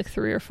want to say like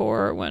 3 or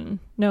 4 it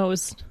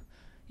was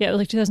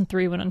like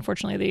 2003 when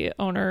unfortunately the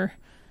owner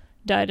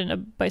died in a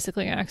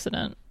bicycling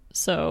accident.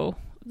 So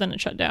then it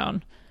shut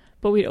down.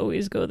 But we'd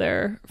always go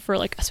there for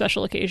like a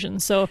special occasion.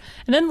 So,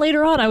 and then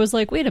later on I was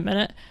like, wait a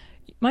minute,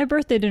 my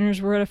birthday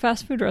dinners were at a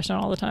fast food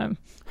restaurant all the time.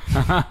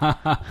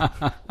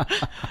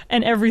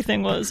 And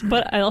everything was,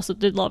 but I also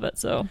did love it.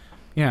 So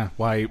yeah,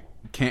 why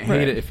can't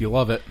hate it if you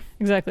love it.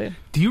 Exactly.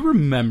 Do you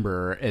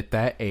remember at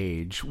that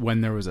age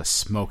when there was a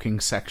smoking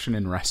section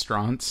in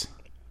restaurants?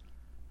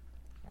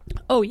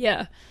 Oh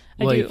yeah,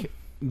 I do.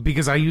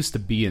 Because I used to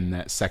be in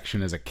that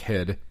section as a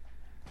kid.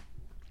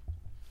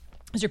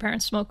 Does your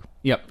parents smoke?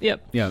 Yep.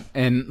 Yep.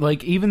 And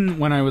like, even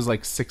when I was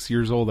like 6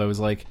 years old, I was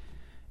like,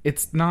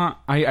 it's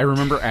not, I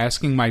remember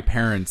asking my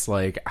parents,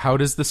 like, how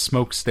does the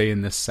smoke stay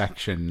in this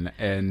section?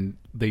 And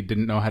they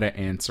didn't know how to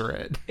answer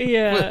it.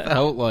 Yeah.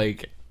 Without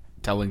like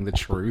telling the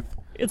truth.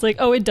 It's like,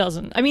 oh, it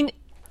doesn't. I mean,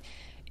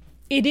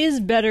 it is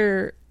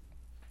better.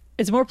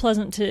 It's more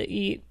pleasant to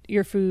eat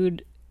your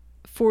food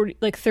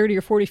 30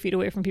 or 40 feet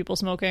away from people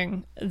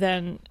smoking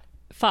than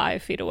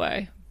 5 feet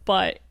away.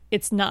 But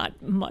it's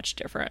not much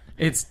different.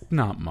 It's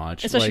not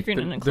much. Especially if you're in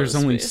an enclosed There's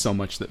only space. so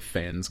much that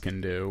fans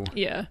can do.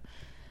 Yeah.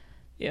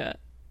 Yeah.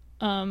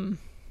 Like,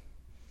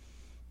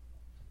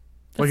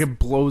 it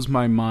blows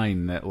my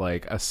mind that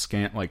like a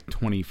scant like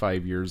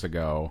 25 years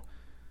ago,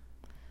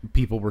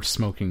 people were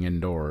smoking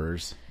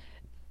indoors.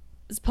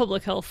 It's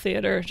public health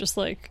theater, just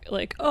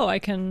like oh, I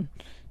can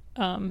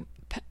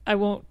I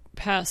won't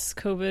pass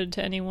COVID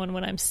to anyone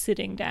when I'm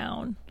sitting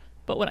down,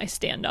 but when I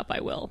stand up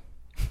I will.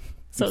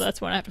 So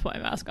that's when I have to put my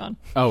mask on.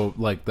 Oh,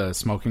 like the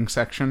smoking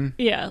section?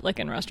 Yeah, like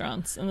in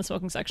restaurants, in the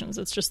smoking sections.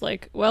 It's just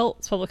like, well,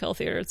 it's public health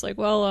theater. It's like,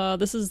 well,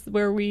 this is the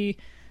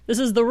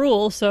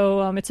rule,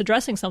 so it's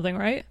addressing something,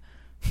 right?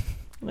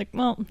 Like,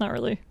 well, not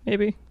really.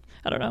 Maybe.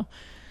 I don't know.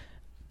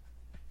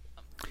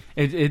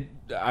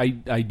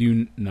 I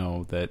do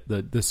know that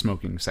the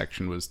smoking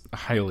section was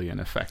highly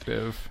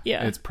ineffective.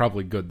 Yeah. It's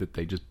probably good that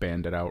they just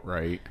banned it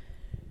outright.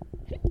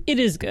 It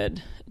is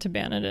good to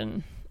ban it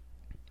in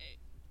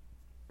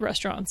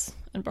restaurants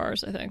and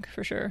bars, I think,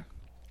 for sure.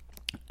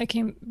 I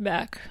came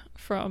back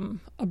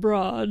from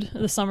abroad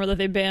the summer that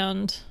they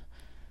banned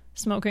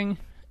smoking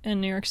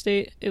in New York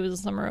State. It was the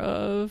summer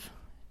of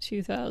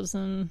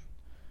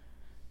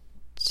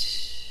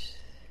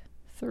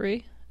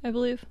 2003, I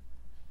believe.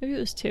 Maybe it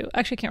was 2.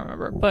 Actually, I can't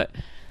remember. But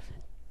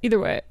either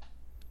way,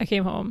 I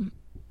came home.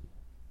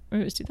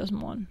 Maybe it was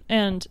 2001,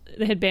 and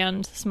they had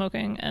banned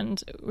smoking,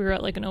 and we were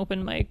at like an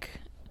open mic,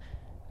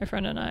 my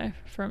friend and I,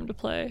 for him to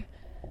play,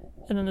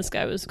 and then this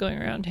guy was going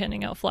around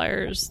handing out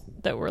flyers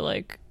that were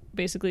like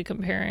basically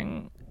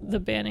comparing the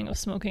banning of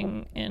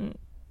smoking in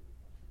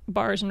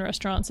bars and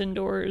restaurants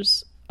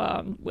indoors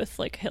with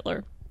like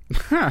Hitler.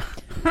 And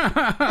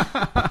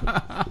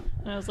I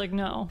was like,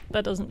 no,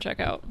 that doesn't check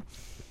out.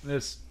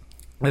 This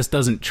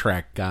doesn't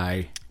track,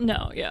 guy.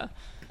 No, yeah.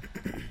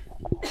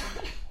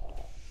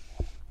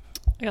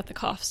 I got the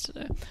coughs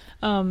today.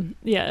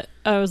 Yeah,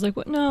 I was like,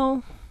 what?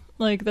 No,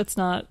 like that's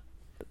not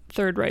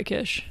Third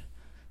Reich-ish.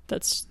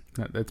 That's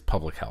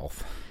public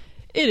health.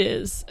 It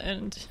is,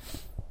 and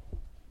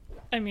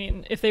I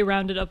mean, if they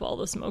rounded up all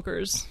the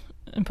smokers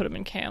and put them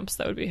in camps,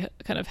 that would be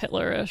kind of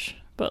Hitler-ish.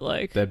 But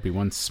like, that'd be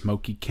one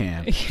smoky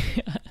camp.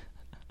 Yeah.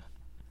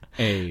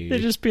 Hey.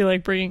 They'd just be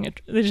like bringing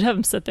it. They just have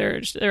them sit there.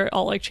 They're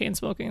all like chain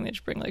smoking. And they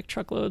just bring like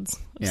truckloads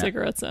of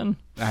cigarettes in.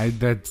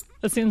 That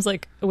seems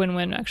like a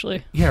win-win,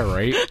 actually. Yeah,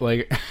 right.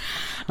 Like,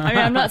 I mean,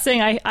 I'm not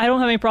saying I don't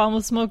have any problem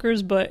with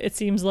smokers, but it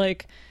seems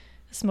like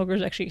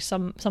smokers actually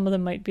some of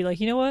them might be like,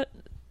 you know what,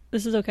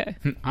 this is okay.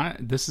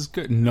 This is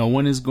good. No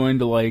one is going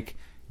to like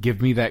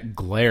give me that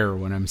glare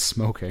when I'm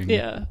smoking.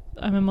 Yeah,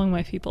 I'm among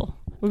my people.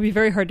 It would be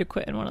very hard to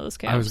quit in one of those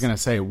camps. I was gonna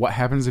say, what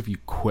happens if you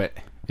quit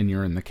and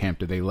you're in the camp?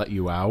 Do they let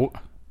you out?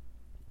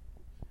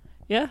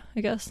 Yeah,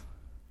 I guess.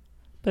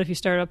 But if you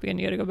start up again,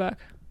 you got to go back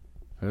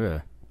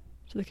Ugh.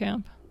 to the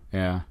camp.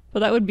 Yeah.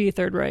 But that would be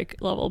Third Reich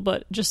level.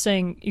 But just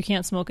saying you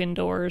can't smoke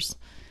indoors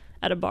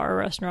at a bar or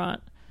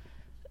restaurant,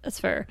 that's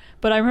fair.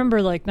 But I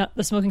remember like not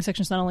the smoking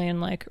section's not only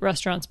in like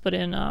restaurants, but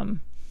in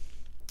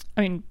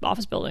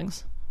office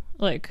buildings.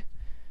 Like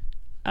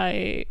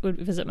I would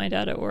visit my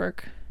dad at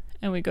work,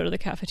 and we'd go to the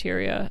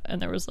cafeteria, and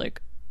there was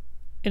like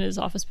in his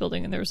office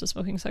building, and there was a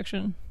smoking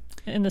section.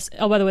 In this,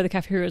 oh, by the way, the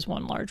cafeteria is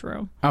one large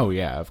room. Oh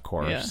yeah, of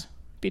course. Yeah,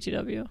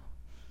 BTW.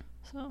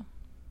 So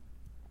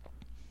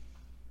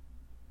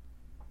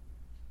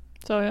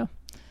yeah.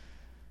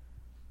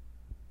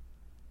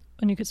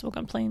 And you could smoke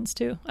on planes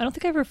too. I don't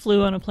think I ever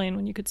flew on a plane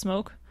when you could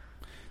smoke.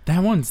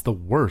 That one's the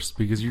worst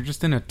because you're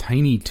just in a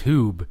tiny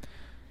tube.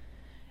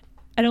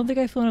 I don't think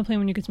I flew on a plane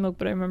when you could smoke,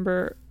 but I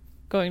remember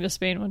going to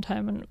Spain one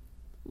time and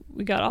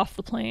we got off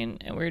the plane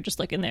and we were just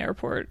like in the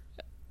airport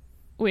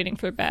waiting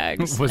for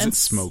bags. Was it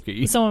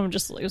smoky? Someone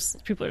just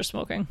people are just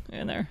smoking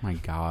in there. My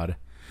God.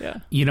 Yeah.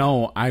 You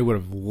know, I would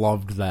have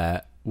loved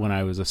that when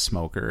I was a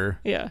smoker.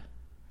 Yeah.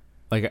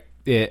 Like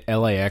at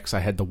LAX, I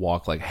had to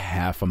walk like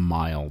half a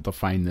mile to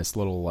find this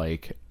little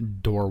like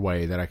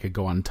doorway that I could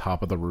go on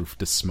top of the roof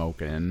to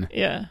smoke in.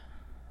 Yeah.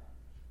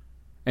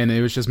 And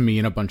it was just me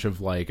and a bunch of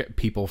like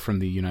people from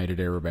the United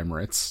Arab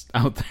Emirates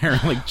out there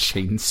like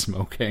chain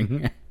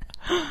smoking.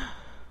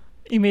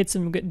 You made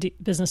some good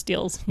business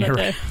deals that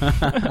day.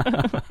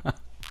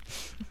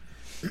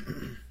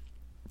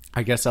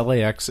 I guess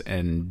LAX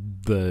and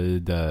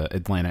the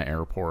Atlanta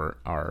airport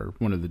are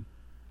one of the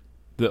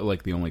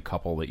only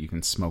couple that you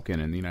can smoke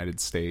in the United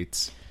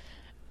States.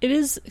 It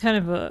is kind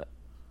of a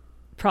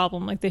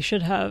problem. Like they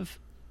should have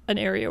an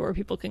area where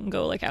people can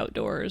go like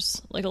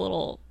outdoors, like a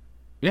little,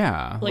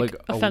 like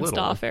a fenced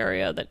off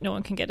area that no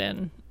one can get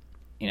in,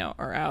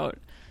 or out,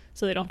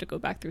 so they don't have to go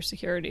back through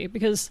security.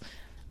 Because,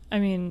 I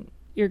mean,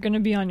 you're going to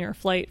be on your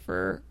flight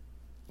for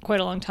quite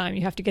a long time.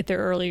 You have to get there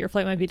early. Your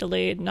flight might be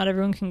delayed. Not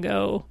everyone can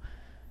go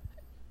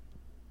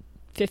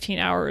 15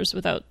 hours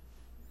without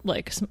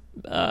like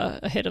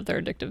a hit of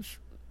their addictive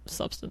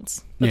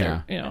substance.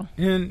 Yeah.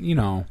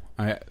 And,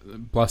 I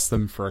bless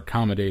them for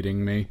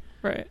accommodating me.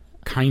 Right.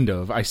 Kind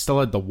of. I still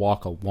had to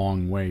walk a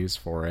long ways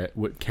for it,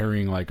 with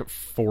carrying like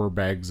 4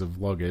 bags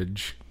of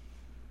luggage.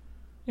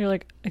 You're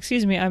like,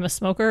 excuse me, I'm a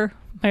smoker.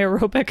 My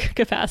aerobic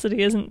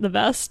capacity isn't the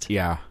best.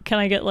 Yeah. Can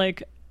I get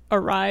like a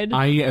ride?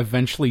 I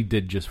eventually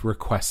did just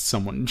request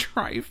someone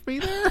drive me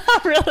there.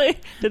 Really?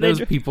 Did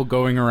Those people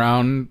going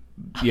around,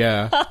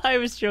 yeah. I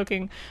was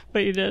joking,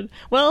 but you did.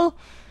 Well,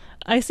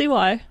 I see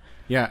why.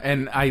 Yeah,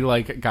 and I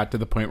like got to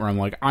the point where I'm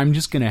like, I'm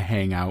just gonna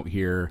hang out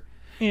here.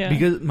 Yeah.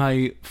 Because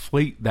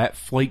that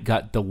flight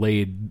got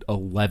delayed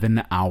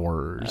 11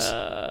 hours.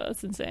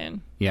 That's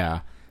insane.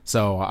 Yeah.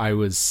 So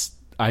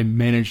I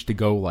managed to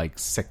go like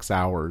 6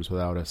 hours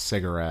without a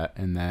cigarette,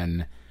 and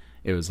then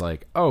it was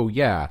like, oh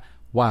yeah,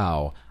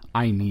 wow,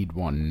 I need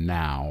one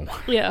now.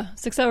 Yeah,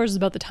 6 hours is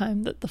about the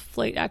time that the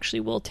flight actually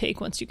will take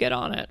once you get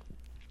on it.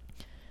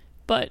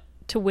 But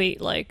to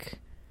wait like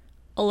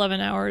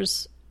 11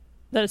 hours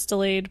that it's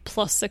delayed,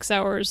 plus 6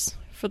 hours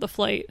for the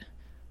flight,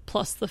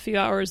 plus the few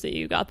hours that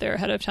you got there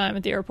ahead of time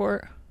at the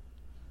airport.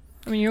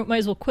 I mean, you might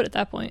as well quit at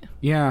that point.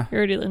 Yeah. You're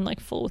already in like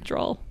full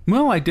withdrawal.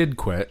 Well, I did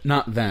quit.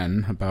 Not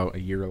then, about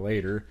a year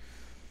later.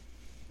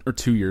 Or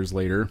 2 years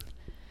later.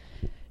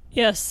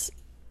 Yes.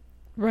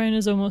 Ryan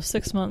is almost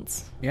 6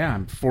 months. Yeah,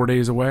 I'm 4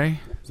 days away.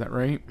 Is that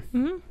right?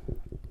 Mm-hmm.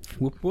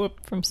 Whoop,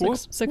 whoop. From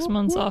six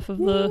months off of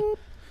the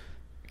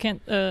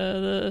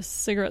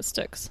cigarette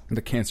sticks.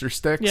 The cancer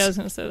sticks? Yeah, I was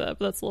going to say that,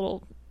 but that's a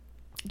little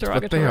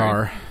derogatory. But they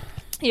are.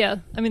 Yeah,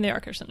 I mean, they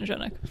are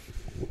carcinogenic.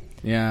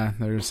 Yeah,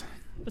 there's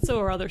But so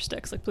are other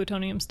sticks, like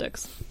plutonium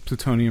sticks.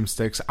 Plutonium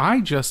sticks. I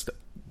just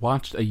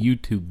watched a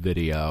YouTube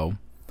video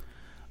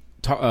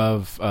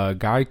of a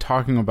guy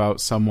talking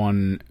about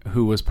someone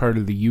who was part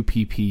of the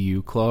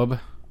UPPU club.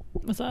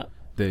 What's that?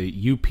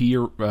 The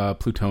UP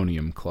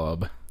Plutonium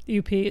Club.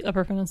 UP,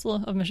 Upper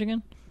Peninsula of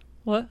Michigan?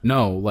 What?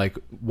 No, like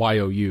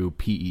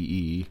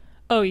YOUPEE.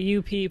 Oh,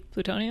 UP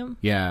Plutonium?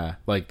 Yeah,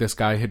 like this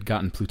guy had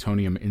gotten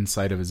plutonium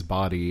inside of his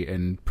body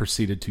and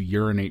proceeded to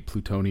urinate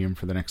plutonium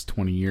for the next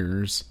 20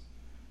 years.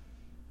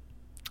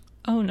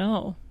 Oh,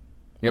 no.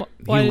 Yep,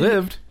 he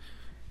lived.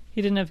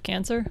 He didn't have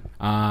cancer?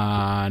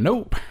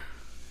 Nope.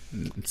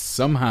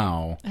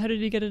 Somehow. How did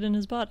he get it in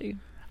his body?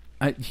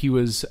 He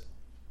was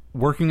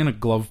working in a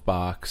glove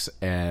box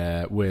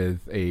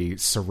with a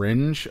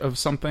syringe of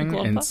something,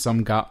 and box?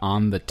 some got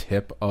on the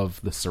tip of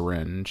the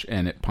syringe,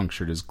 and it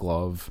punctured his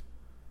glove.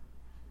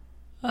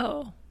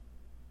 Oh.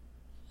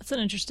 That's an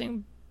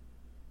interesting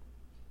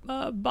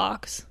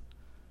box.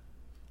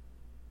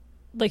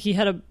 Like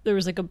there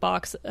was like a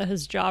box at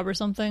his job or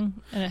something,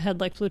 and it had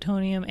like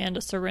plutonium and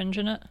a syringe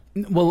in it.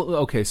 Well,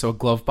 okay, so a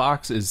glove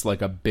box is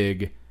like a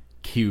big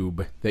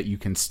cube that you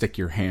can stick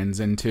your hands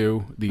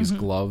into, these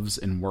gloves,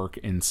 and work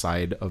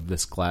inside of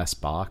this glass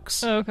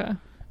box. Oh, okay.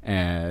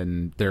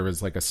 And there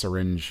was like a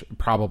syringe,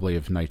 probably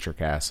of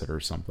nitric acid or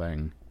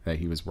something, that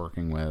he was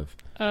working with.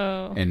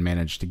 Oh. And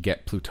managed to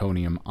get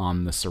plutonium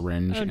on the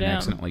syringe and damn.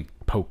 accidentally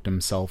poked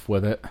himself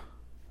with it.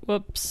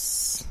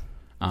 Whoops.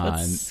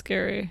 That's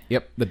scary.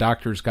 Yep, the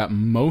doctors got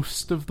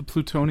most of the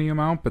plutonium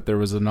out, but there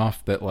was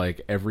enough that like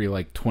every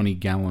like 20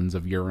 gallons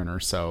of urine or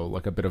so,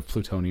 like a bit of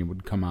plutonium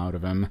would come out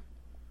of him.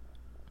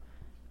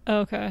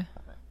 Okay.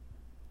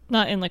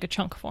 Not in like a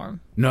chunk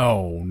form.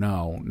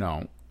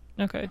 No.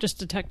 Okay, just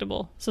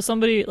detectable. So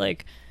somebody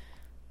like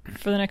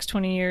for the next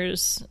 20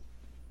 years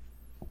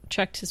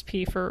checked his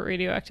pee for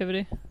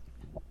radioactivity?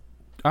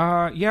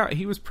 Yeah,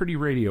 he was pretty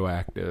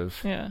radioactive.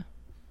 Yeah.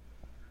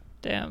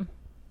 Damn.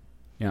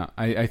 Yeah,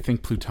 I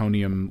think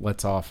plutonium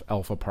lets off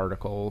alpha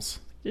particles.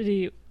 How did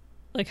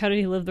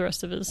he live the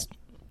rest of his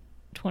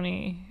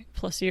 20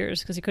 plus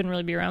years? Because he couldn't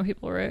really be around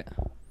people, right?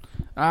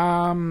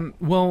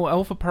 Well,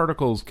 alpha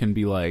particles can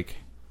be like,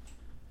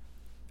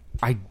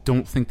 I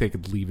don't think they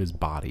could leave his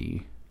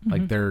body.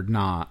 Like, they're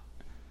not,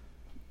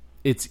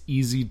 it's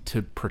easy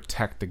to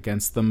protect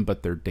against them,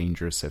 but they're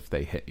dangerous if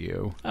they hit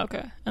you.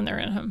 Okay, and they're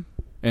in him.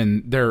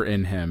 And they're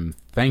in him,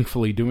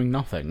 thankfully doing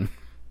nothing.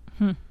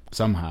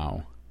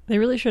 Somehow. They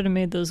really should have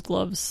made those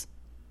gloves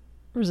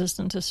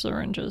resistant to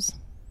syringes.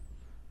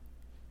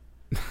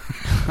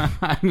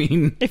 I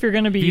mean, if you're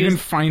going to be you can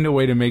find a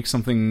way to make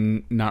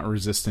something not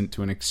resistant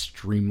to an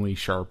extremely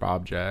sharp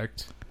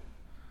object.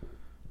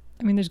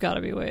 I mean, there's got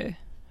to be a way,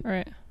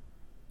 right?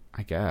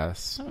 I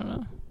guess. I don't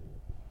know.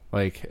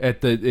 Like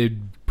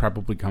it'd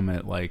probably come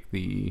at like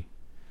the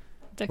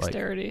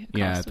dexterity.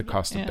 At the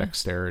cost of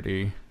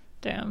dexterity.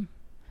 Damn.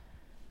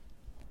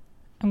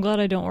 I'm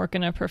glad I don't work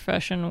in a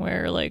profession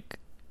where like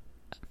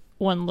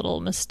one little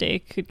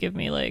mistake could give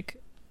me like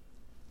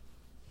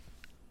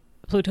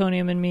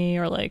plutonium in me,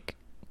 or like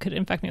could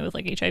infect me with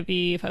like HIV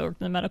if I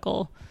worked in the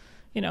medical,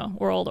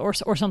 world, or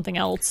something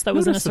else that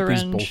was in a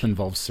syringe. These both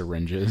involve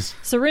syringes.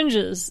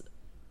 Syringes,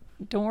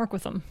 don't work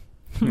with them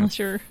unless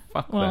you're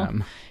fuck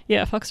them.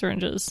 Yeah, fuck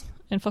syringes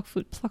and fuck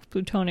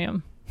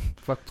plutonium.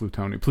 Fuck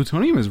plutonium.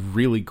 Plutonium is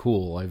really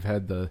cool. I've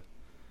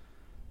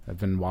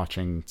been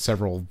watching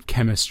several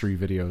chemistry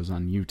videos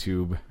on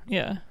YouTube.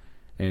 Yeah,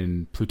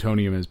 and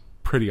plutonium is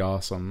pretty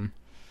awesome.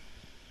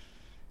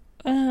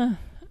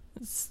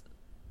 It's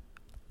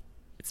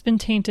been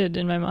tainted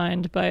in my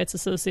mind by its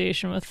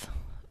association with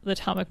the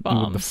atomic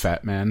bombs. With the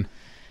Fat Man.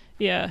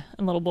 Yeah,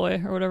 and Little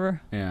Boy or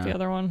whatever. Yeah. The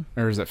other one.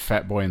 Or is it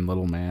Fat Boy and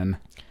Little Man?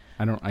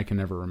 I can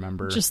never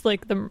remember. Just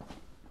like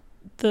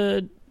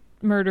the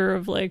murder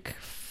of like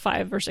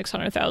 500,000 or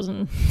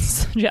 600,000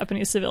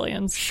 Japanese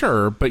civilians.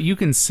 Sure, but you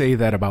can say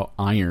that about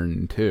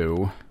iron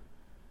too.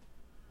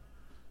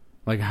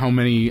 Like how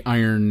many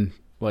iron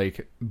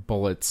like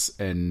bullets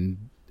and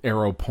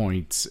arrow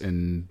points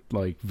and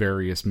like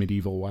various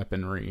medieval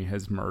weaponry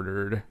has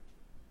murdered.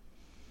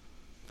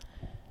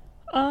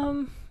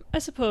 I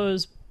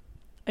suppose.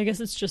 I guess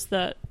it's just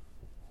that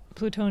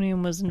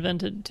plutonium was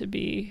invented to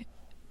be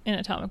in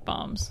atomic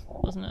bombs,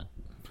 wasn't it?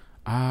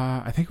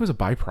 I think it was a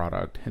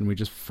byproduct, and we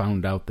just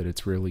found out that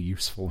it's really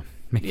useful in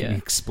making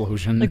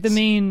explosions. Like the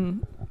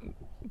main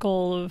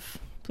goal of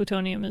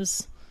plutonium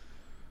is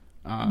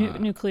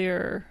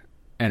nuclear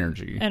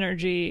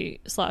energy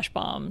 /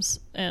 bombs,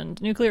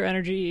 and nuclear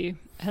energy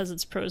has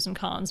its pros and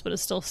cons, but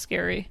it's still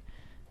scary.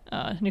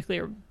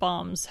 Nuclear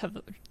bombs have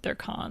their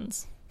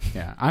cons.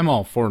 Yeah, I'm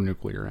all for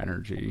nuclear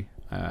energy.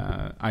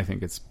 I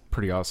think it's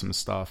pretty awesome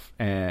stuff,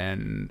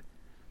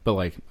 but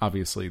like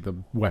obviously the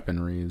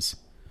weaponry is.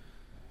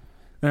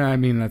 I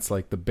mean, that's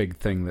like the big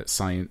thing that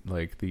science,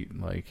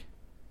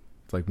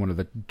 it's like one of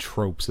the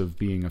tropes of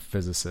being a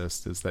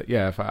physicist is that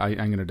if I'm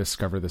going to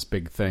discover this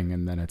big thing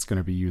and then it's going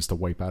to be used to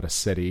wipe out a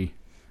city.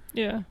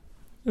 Yeah.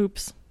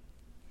 Oops.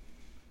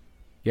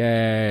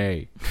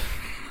 Yay.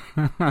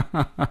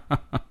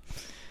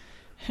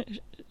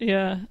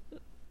 Yeah.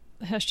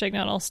 Hashtag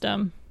not all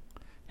STEM.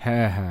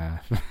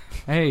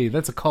 Hey,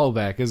 that's a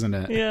callback, isn't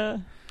it? Yeah.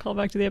 Call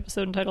back to the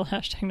episode entitled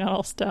Hashtag not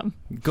all STEM.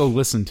 Go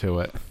listen to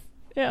it.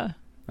 Yeah.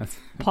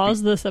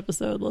 Pause this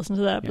episode, listen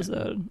to that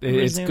episode. Yeah.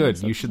 It's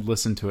good. You should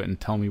listen to it and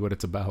tell me what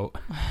it's about.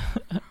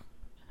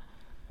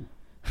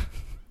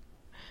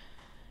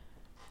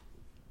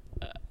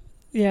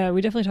 Yeah,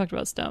 we definitely talked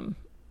about STEM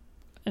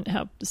and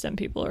how the STEM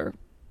people are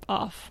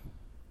off.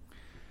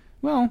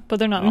 Well, but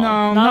they're not all.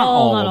 No, not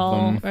all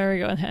of them. There we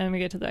go. And we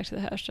get back to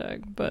the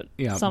hashtag. But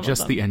yeah, some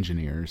just of them. the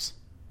engineers.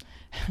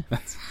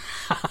 That's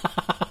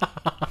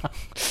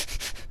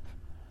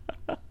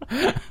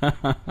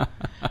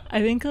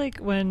I think like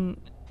when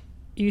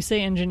you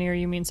say engineer,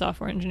 you mean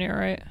software engineer,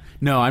 right?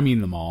 No, I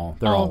mean them all.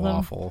 They're all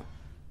awful.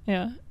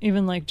 Yeah,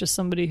 even like just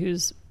somebody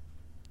who's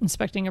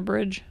inspecting a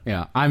bridge.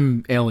 Yeah,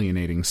 I'm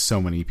alienating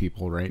so many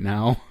people right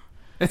now.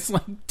 It's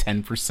like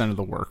 10% of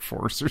the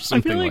workforce or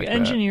something like that. I feel like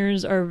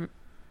engineers are...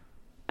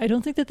 I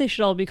don't think that they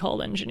should all be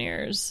called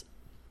engineers,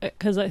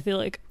 because I feel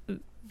like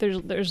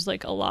there's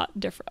like a lot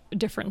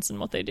difference in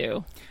what they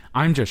do.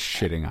 I'm just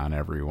shitting on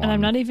everyone. And I'm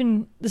not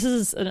even... This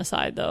is an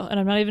aside, though, and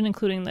I'm not even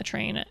including the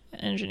train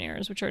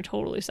engineers, which are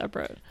totally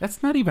separate.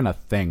 That's not even a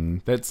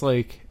thing. That's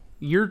like...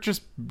 You're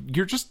just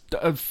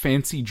a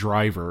fancy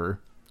driver.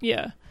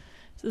 Yeah.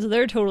 So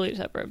they're totally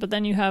separate. But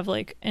then you have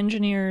like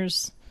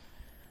engineers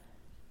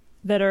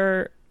that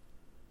are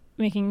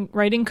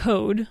writing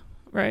code,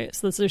 right?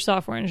 So that's their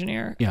software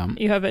engineer. Yeah.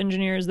 You have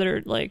engineers that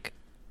are like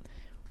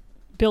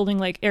building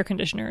like air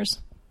conditioners.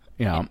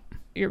 Yeah.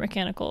 Your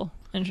mechanical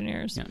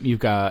engineers. Yeah. You've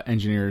got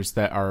engineers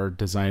that are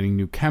designing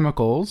new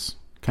chemicals,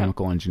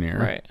 chemical engineer.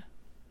 Right.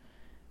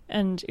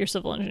 And your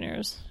civil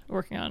engineers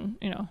working on,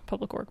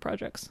 public work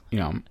projects.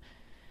 Yeah.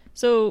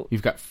 So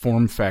you've got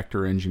form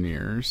factor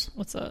engineers.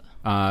 What's that?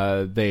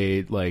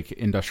 They like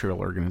industrial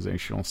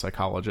organizational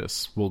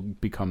psychologists will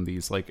become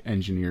these like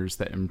engineers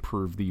that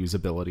improve the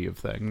usability of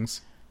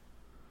things.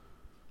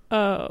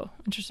 Oh,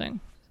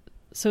 interesting.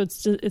 So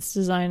it's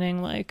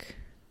designing like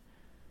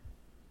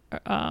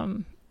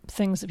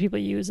things that people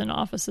use in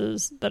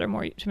offices that are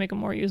more to make them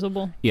more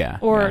usable. Yeah.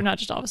 Or not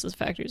just offices,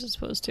 factories, I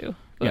suppose too.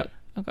 Yeah.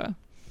 Okay.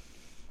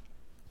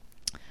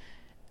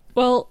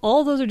 Well,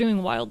 all of those are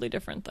doing wildly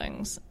different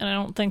things, and I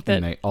don't think that...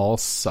 And they all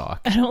suck.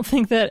 I don't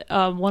think that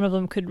one of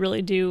them could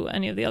really do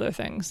any of the other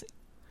things.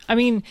 I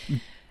mean,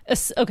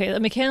 a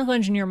mechanical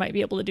engineer might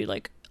be able to do,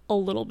 like, a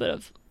little bit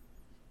of...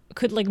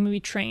 Could, like, maybe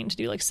train to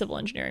do, like, civil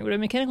engineering, but a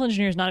mechanical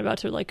engineer is not about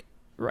to, like,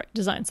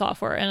 design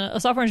software, and a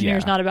software engineer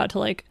is not about to,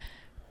 like,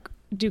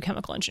 do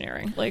chemical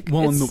engineering. Like,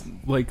 well,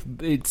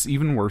 it's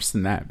even worse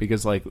than that,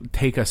 because, like,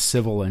 take a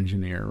civil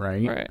engineer,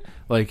 right? Right.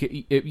 Like,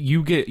 if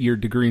you get your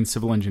degree in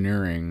civil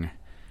engineering...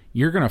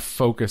 You're going to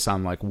focus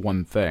on like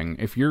one thing.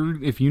 If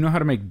you know how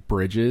to make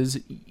bridges,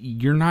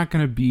 you're not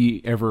going to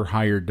be ever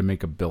hired to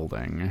make a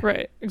building.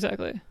 Right,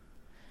 exactly.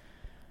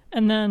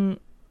 And then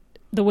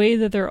the way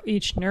that they're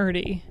each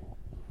nerdy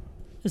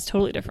is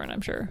totally different, I'm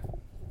sure.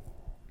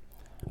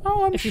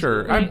 Oh, I'm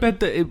sure. I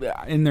bet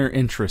that in their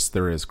interest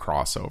there is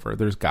crossover.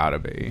 There's got to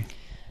be.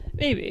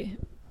 Maybe.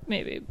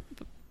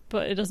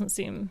 But it doesn't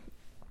seem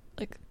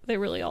like they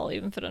really all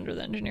even fit under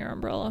the engineer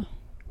umbrella.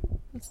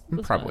 That's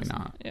probably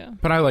not. Yeah.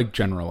 But I like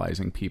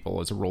generalizing people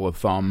as a rule of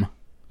thumb.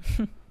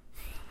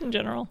 In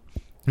general.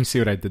 You see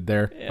what I did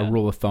there? Yeah. A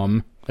rule of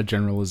thumb, a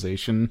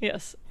generalization.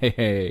 Yes.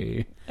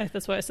 Hey.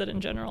 That's why I said in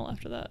general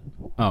after that.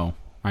 Oh,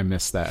 I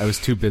missed that. I was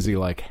too busy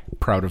like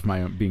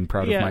being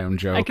proud of my own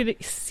joke. I could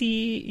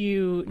see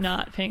you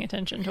not paying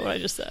attention to what I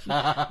just said.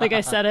 Like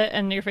I said it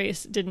and your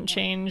face didn't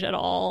change at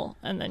all,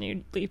 and then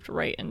you leaped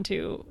right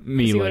into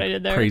me see like what I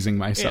did there? praising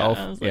myself.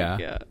 Yeah. I was like,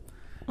 yeah.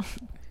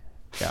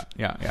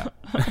 Yeah.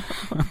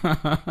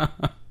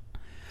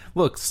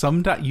 Look,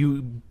 sometimes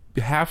you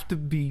have to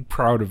be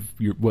proud of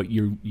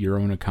your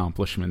own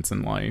accomplishments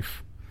in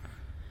life.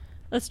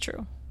 That's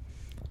true.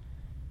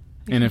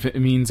 And if it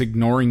means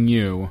ignoring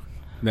you,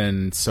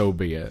 then so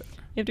be it.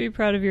 You have to be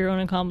proud of your own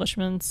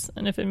accomplishments,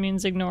 and if it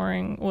means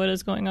ignoring what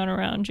is going on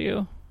around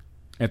you,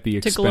 at the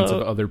expense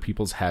of other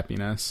people's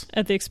happiness,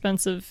 at the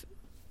expense of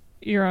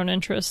your own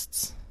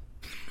interests.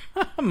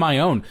 My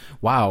own.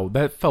 Wow,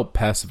 that felt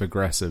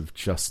passive-aggressive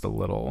just a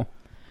little.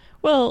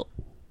 Well,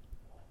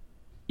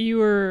 you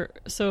were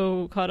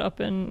so caught up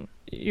in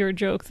your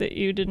joke that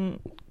you didn't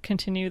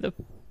continue the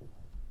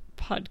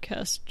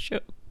podcast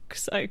joke.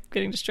 Because I'm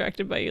getting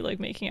distracted by you,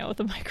 like, making out with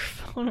the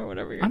microphone or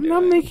whatever you're doing. I'm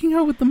not making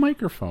out with the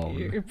microphone.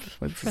 You're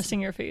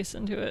pressing your face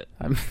into it.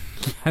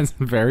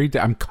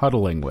 I'm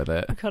cuddling with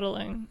it. You're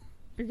cuddling.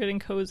 You're getting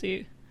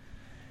cozy.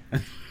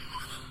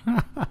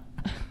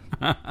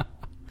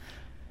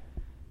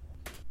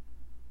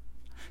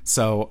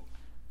 So,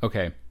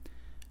 okay,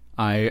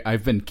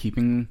 I've been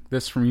keeping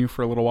this from you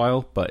for a little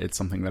while, but it's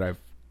something that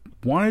I've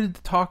wanted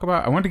to talk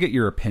about. I wanted to get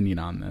your opinion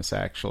on this,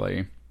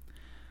 actually.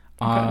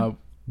 Okay.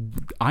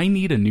 I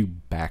need a new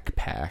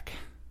backpack.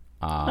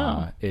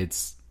 I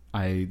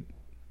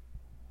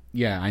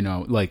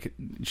know. Like,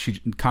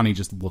 Connie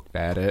just looked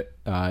at it.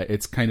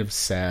 It's kind of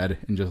sad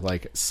and just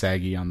like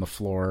saggy on the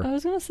floor. I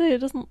was gonna say it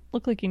doesn't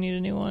look like you need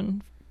a new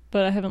one.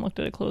 but I haven't looked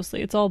at it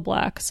closely. It's all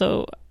black,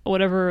 so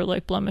whatever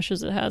like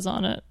blemishes it has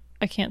on it,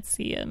 I can't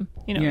see him.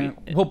 You know. Yeah.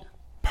 Well,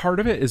 part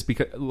of it is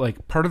because,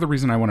 like, part of the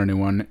reason I want a new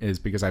one is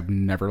because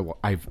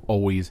I've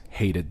always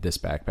hated this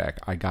backpack.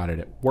 I got it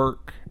at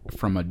work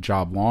from a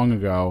job long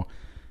ago,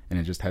 and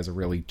it just has a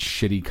really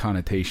shitty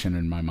connotation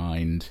in my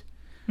mind.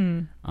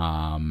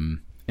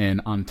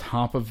 And on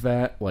top of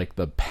that, like,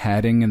 the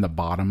padding in the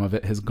bottom of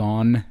it has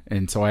gone,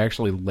 and so I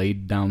actually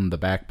laid down the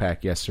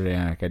backpack yesterday,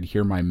 and I could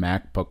hear my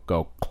MacBook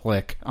go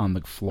click on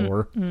the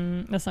floor.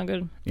 That's not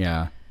good.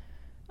 Yeah.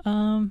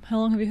 How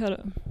long have you had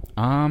it?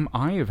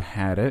 I have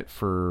had it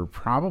for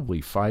probably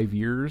 5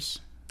 years.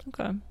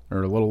 Okay.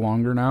 Or a little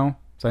longer now.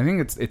 So I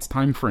think it's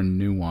time for a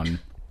new one.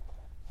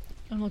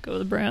 I'm gonna go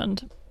with the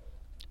brand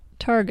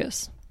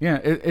Targus. Yeah,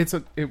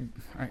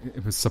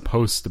 it was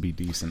supposed to be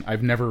decent.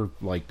 I've never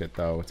liked it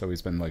though. It's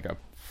always been like a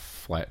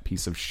flat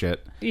piece of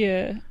shit.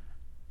 Yeah.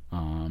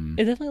 It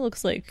definitely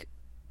looks like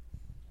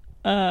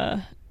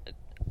a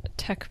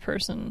tech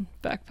person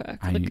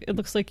backpack. Like, it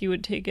looks like you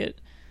would take it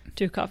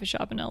to a coffee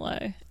shop in LA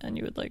and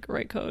you would like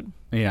write code.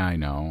 Yeah, I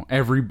know.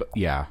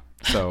 Yeah.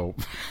 So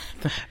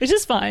it's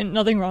just fine.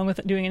 Nothing wrong with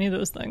doing any of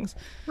those things.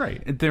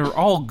 Right. They're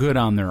all good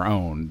on their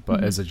own,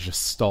 but as a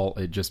gestalt,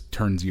 it just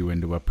turns you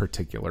into a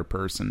particular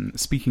person.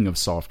 Speaking of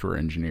software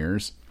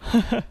engineers.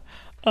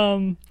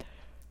 Well,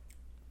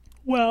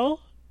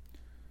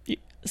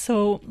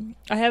 so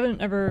I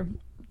haven't ever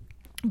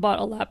bought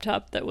a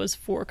laptop that was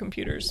for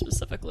computers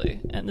specifically,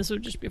 and this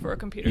would just be for a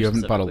computer. You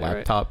haven't bought a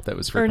laptop, right? That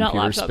was for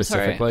computers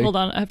specifically? Sorry. Hold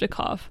on, I have to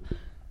cough.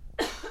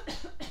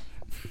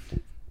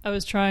 I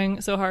was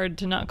trying so hard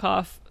to not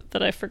cough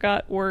that I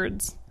forgot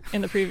words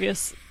in the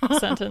previous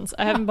sentence.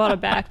 I haven't bought a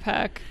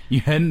backpack.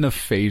 You had an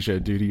aphasia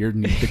due to your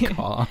need to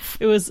cough.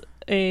 It was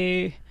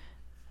a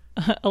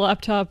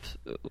laptop.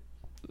 It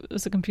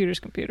was a computer's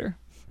computer.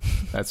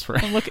 That's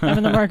right. I'm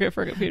in the market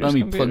for a computer's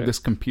computer. Let me plug this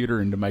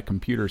computer into my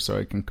computer so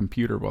I can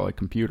computer while I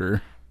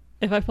computer.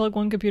 If I plug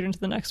one computer into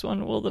the next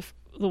one, will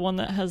the one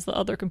that has the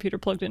other computer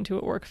plugged into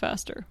it work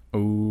faster? Oh,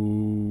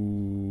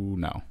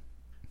 no.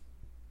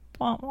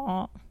 Wah,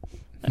 wah.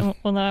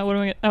 Well, now what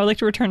am I would like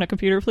to return a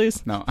computer,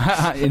 please. No.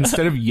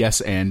 Instead of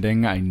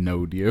yes-anding, I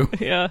knowed you.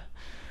 Yeah.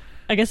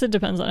 I guess it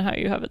depends on how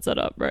you have it set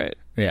up, right?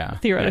 Yeah.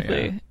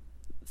 Theoretically,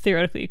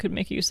 you could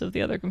make use of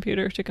the other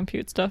computer to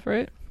compute stuff,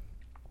 right?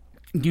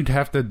 You'd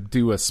have to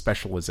do a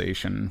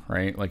specialization,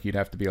 right? Like, you'd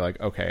have to be like,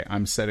 okay,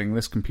 I'm setting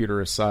this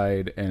computer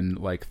aside and,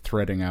 like,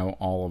 threading out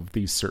all of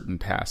these certain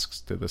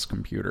tasks to this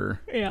computer.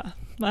 Yeah.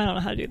 I don't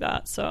know how to do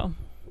that, so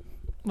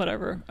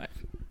whatever.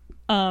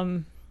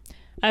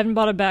 I haven't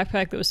bought a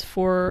backpack that was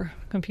for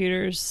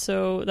computers,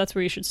 so that's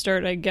where you should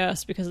start, I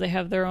guess, because they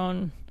have their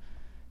own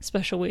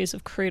special ways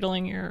of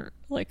cradling your,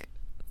 like,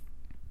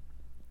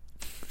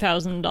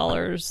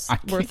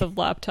 $1,000 worth of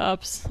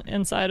laptops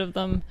inside of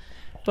them.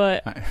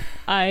 But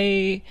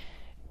I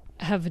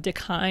have a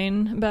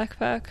Dakine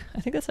backpack.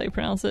 I think that's how you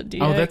pronounce it.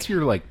 Oh, that's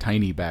your, like,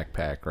 tiny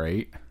backpack,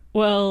 right?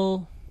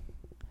 Well,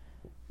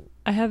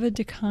 I have a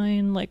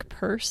Dakine, like,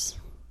 purse.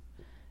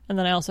 And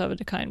then I also have a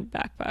Dakine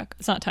backpack.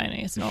 It's not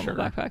tiny. It's normal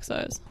backpack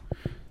size.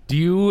 Do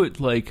you,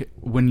 like,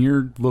 when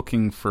you're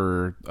looking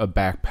for a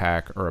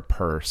backpack or a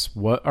purse,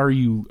 what are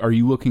you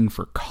looking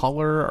for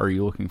color? Are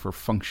you looking for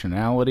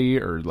functionality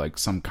or, like,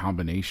 some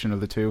combination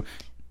of the two?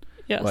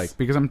 Yes. Like,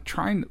 because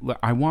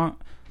I want,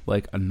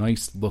 like, a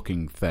nice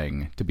looking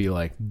thing to be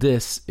like,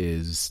 this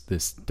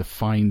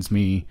defines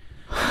me.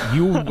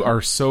 You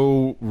are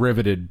so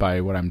riveted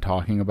by what I'm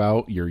talking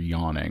about, you're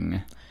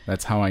yawning.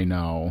 That's how I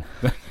know.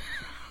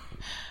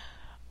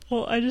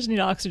 Well, I just need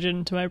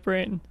oxygen to my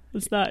brain.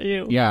 It's not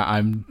you.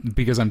 Yeah,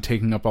 because I'm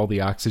taking up all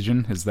the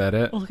oxygen. Is that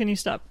it? Well, can you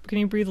stop? Can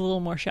you breathe a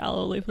little more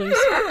shallowly, please?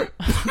 Oh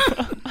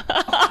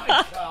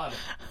my god.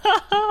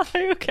 Are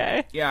you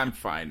okay? Yeah, I'm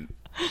fine.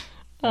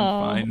 I'm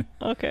fine.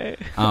 Okay.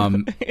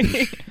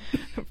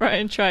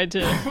 Brian tried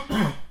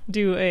to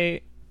do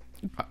a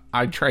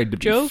I tried to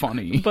joke, be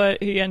funny,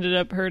 but he ended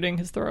up hurting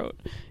his throat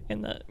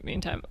in the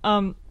meantime.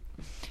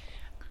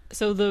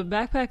 So the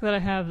backpack that I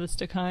have, this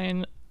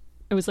Dakine,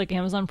 it was like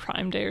Amazon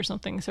Prime Day or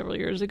something several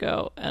years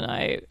ago, and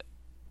I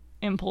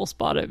impulse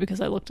bought it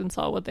because I looked and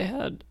saw what they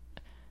had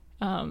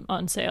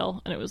on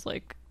sale, and it was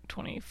like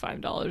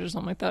 $25 or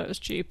something like that. It was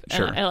cheap,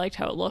 Sure. And I liked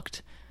how it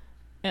looked,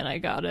 and I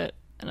got it,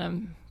 and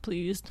I'm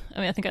pleased. I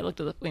mean, I think I looked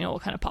at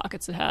what kind of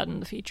pockets it had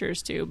and the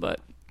features too, but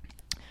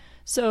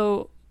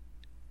so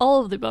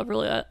all of the above,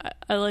 really.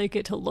 I like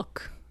it to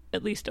look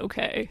at least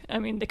okay. I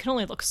mean, they can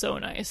only look so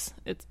nice.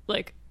 It's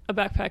like, a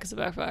backpack is a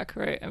backpack,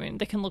 right? I mean,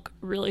 they can look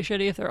really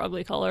shitty if they're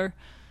ugly color,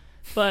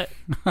 but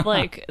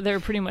like, they're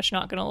pretty much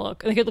not gonna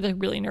look. They could look like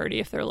really nerdy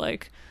if they're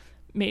like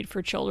made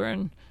for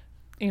children,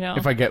 you know.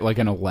 If I get like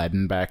an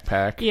Aladdin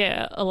backpack,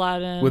 yeah,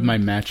 Aladdin with my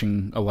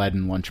matching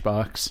Aladdin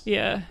lunchbox,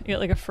 yeah, you get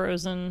like a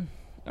Frozen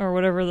or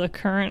whatever the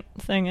current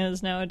thing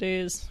is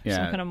nowadays,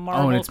 some kind of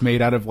marble. Oh, and it's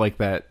made out of like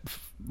that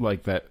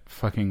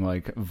fucking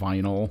like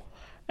vinyl.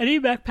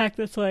 Any backpack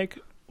that's like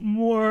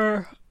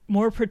more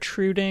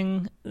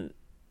protruding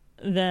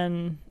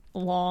than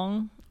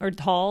long or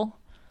tall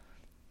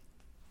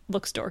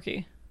looks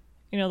dorky.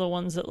 You know, the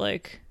ones that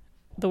like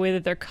the way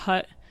that they're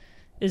cut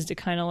is to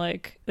kind of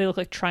like they look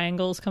like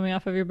triangles coming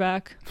off of your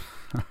back,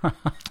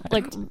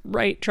 like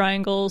right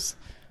triangles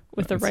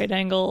with the right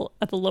angle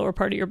at the lower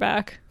part of your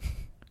back.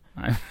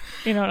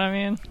 You know what I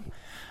mean?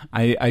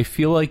 I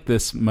feel like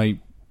this might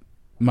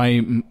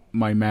my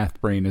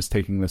math brain is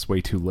taking this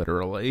way too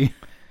literally.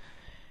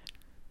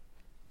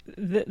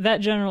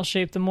 That general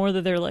shape, the more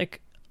that they're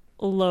like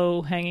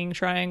low hanging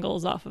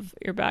triangles off of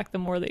your back, the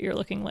more that you're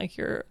looking like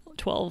you're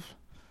 12.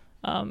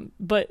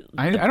 But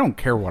I don't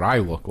care what I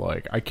look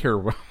like. I care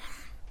what...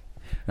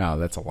 No,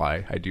 that's a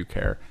lie. I do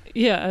care.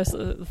 Yeah, I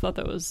thought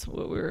that was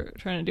what we were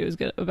trying to do, is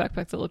get a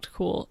backpack that looked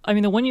cool. I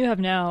mean, the one you have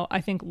now,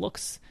 I think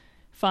looks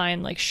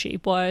fine, like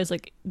shape-wise.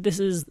 Like, this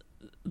is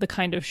the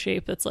kind of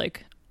shape that's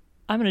like,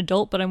 I'm an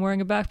adult, but I'm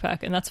wearing a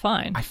backpack, and that's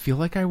fine. I feel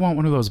like I want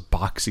one of those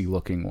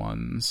boxy-looking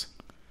ones.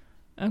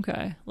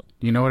 Okay.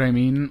 You know what I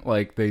mean?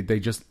 Like, they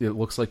just... It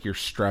looks like you're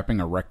strapping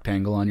a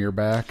rectangle on your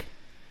back.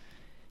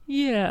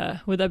 Yeah.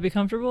 Would that be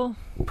comfortable?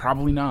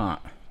 Probably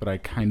not, but I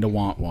kind of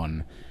want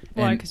one.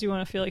 Why? Because you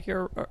want to feel like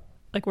you're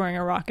like wearing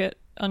a rocket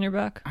on your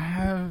back? I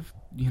have,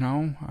 you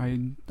know,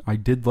 I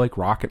did like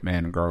Rocket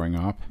Man growing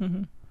up.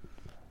 Mm-hmm.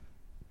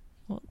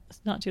 Well,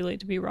 it's not too late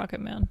to be Rocket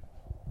Man.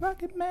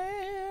 Rocket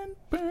Man,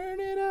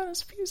 burning out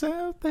his fuse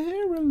out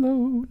there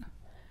alone.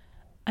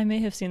 I may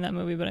have seen that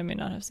movie, but I may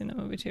not have seen that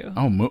movie too.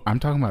 Oh, I'm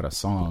talking about a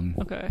song.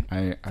 Okay.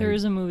 There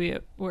is a movie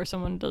where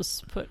someone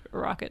does put a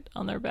rocket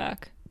on their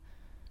back.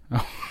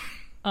 Oh.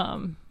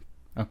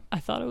 I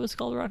thought it was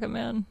called Rocket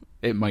Man.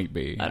 It might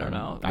be. I don't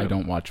know. I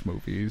don't watch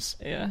movies.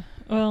 Yeah.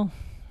 Well,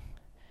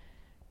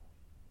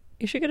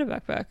 you should get a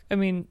backpack. I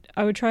mean,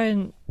 I would try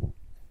and...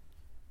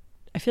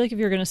 I feel like if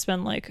you're going to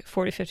spend like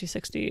 $40,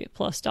 $50,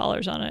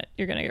 $60+ on it,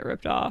 you're going to get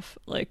ripped off.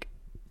 Like,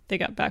 they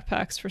got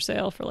backpacks for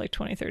sale for like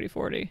 $20, $30,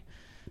 $40.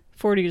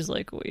 $40 is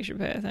like what you should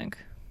pay, I think.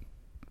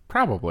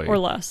 Probably. Or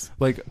less.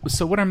 Like,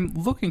 so what I'm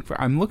looking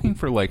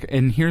for like,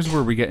 and here's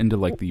where we get into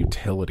like the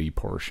utility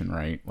portion,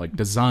 right? Like,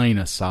 design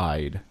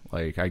aside,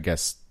 like, I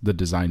guess the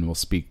design will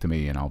speak to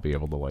me and I'll be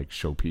able to like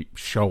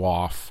show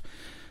off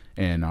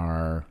on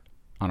our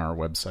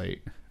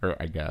website, or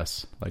I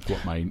guess like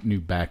what my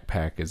new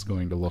backpack is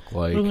going to look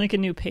like. We'll make a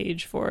new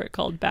page for it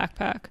called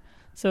Backpack.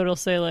 So it'll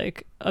say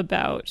like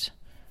about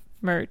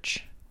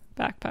merch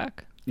backpack.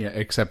 Yeah,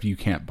 except you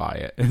can't buy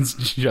it. It's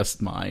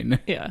just mine.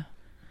 Yeah.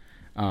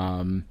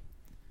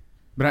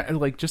 But I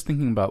like just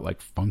thinking about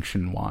like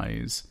function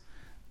wise,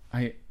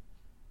 I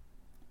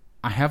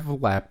have a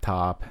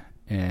laptop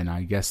and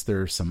I guess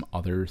there's some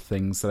other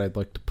things that I'd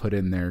like to put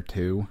in there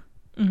too.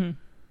 Mm-hmm.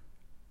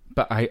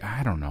 But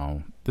I don't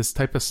know. This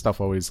type of stuff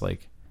always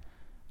like,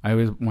 I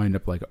always wind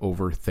up like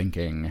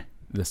overthinking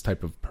this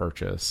type of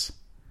purchase.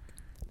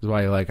 That's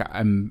why like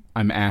I'm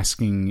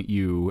asking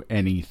you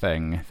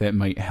anything that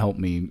might help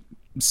me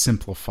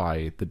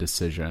simplify the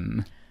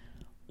decision.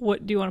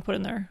 What do you want to put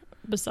in there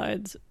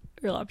besides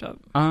your laptop?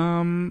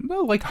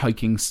 Well, like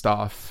hiking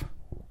stuff.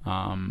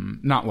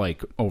 Not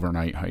like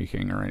overnight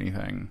hiking or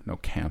anything. No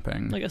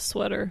camping. Like a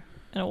sweater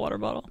and a water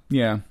bottle.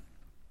 Yeah.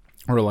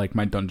 Or like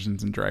my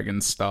Dungeons and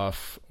Dragons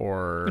stuff,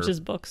 or which is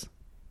books.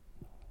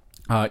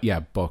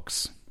 Yeah,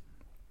 books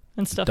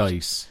and stuff.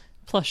 Dice,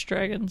 plush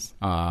dragons.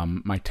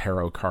 My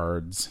tarot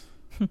cards.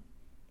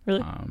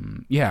 Really?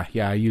 Yeah.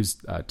 I use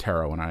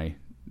tarot when I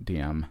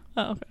DM.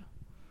 Oh, okay.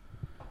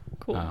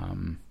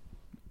 Cool.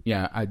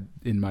 Yeah,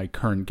 in my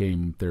current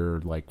game, there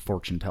are like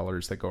fortune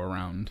tellers that go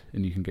around,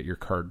 and you can get your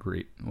card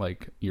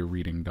like your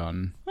reading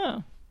done.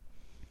 Oh,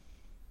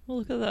 well,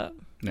 look at that.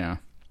 Yeah,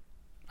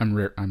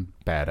 I'm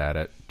bad at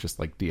it, just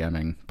like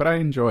DMing, but I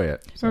enjoy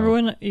it. So. Remember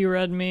when you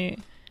read me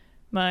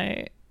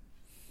my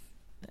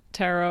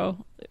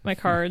tarot, my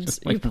cards?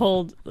 You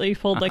pulled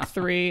like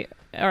 3,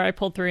 or I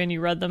pulled 3, and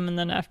you read them, and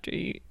then after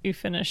you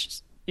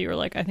finished, you were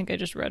like, I think I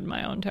just read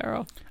my own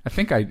tarot.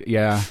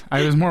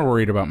 I was more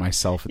worried about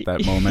myself at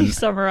that moment.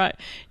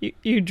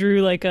 You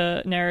drew like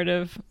a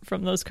narrative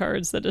from those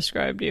cards that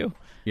described you.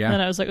 Yeah. And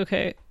then I was like,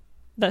 okay,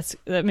 that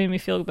made me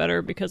feel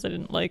better because I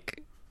didn't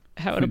like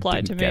how it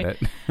applied to me.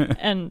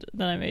 And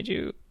then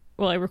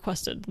I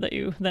requested that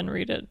you then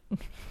read it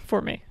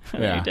for me.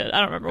 And you did. I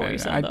don't remember what you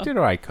said, though. I did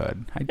what I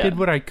could. I did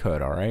what I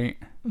could, all right?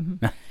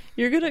 Mm-hmm.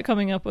 You're good at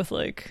coming up with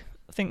like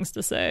things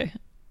to say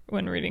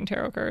when reading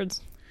tarot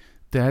cards.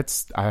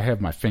 I have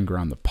my finger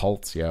on the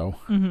pulse, yo.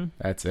 Mm-hmm.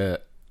 That's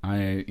it.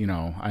 I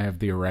have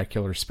the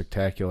Oracular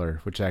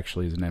Spectacular, which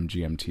actually is an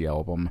MGMT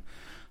album.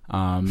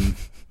 I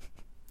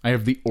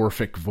have the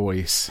Orphic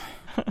voice.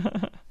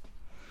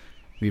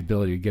 The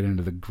ability to get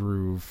into the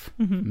groove,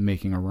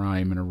 making a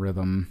rhyme and a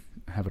rhythm,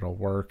 have it all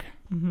work.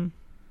 Mm-hmm.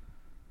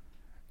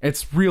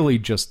 It's really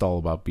just all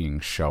about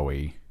being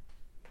showy.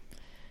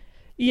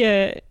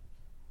 Yeah,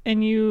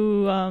 and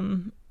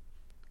you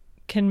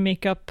can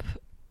make up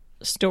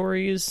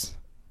stories.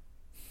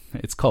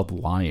 It's called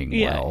lying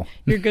well.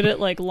 You're good at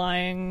like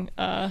lying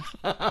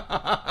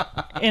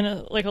in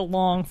a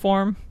long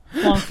form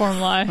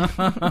lie.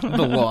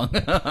 The long.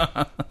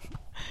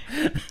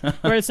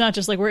 Where it's not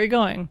just like, where are you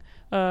going?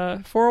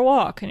 for a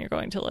walk, and you're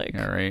going to like,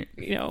 Yeah, right.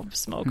 you know,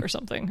 smoke or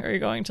something, or you're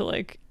going to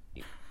like,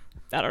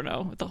 I don't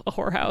know, a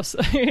whorehouse.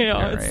 You know,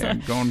 Yeah, right. I'm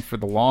going for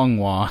the long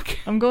walk.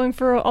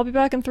 I'll be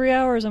back in 3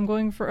 hours. I'm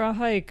going for a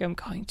hike. I'm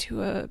going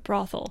to a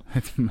brothel.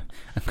 I'm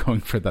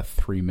going for the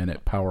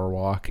 3-minute power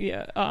walk.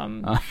 Yeah.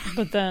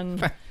 But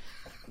then,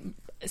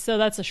 so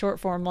that's a short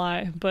form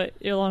lie. But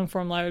a long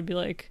form lie would be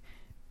like,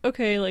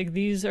 okay, like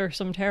these are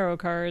some tarot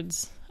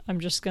cards. I'm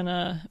just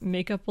gonna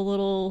make up a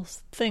little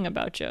thing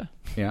about you.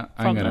 Yeah,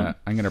 I'm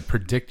gonna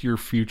predict your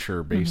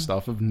future based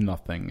off of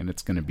nothing, and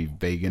it's gonna be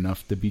vague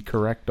enough to be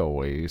correct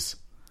always.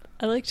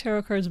 I like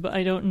tarot cards, but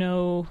I don't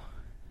know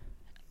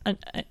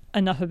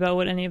enough about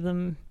what any of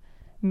them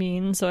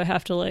mean. So I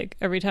have to like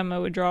every time I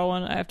would draw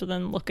one, I have to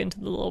then look into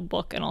the little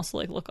book and also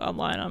like look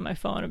online on my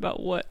phone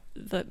about what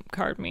the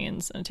card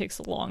means, and it takes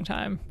a long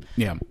time.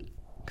 Yeah,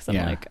 because I'm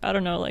like, I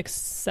don't know, like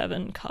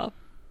 7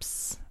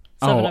 cups.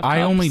 I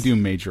only do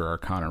major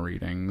arcana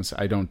readings.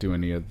 I don't do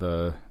any of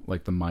the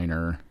like the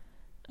minor.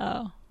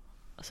 Oh,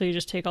 so you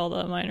just take all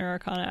the minor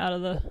arcana out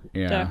of the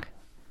deck?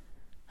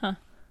 Huh.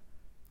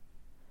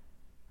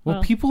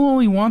 Well, people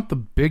only want the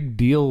big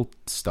deal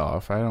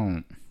stuff. I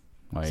don't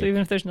like. So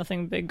even if there's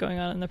nothing big going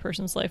on in the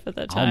person's life at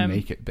that time, I'll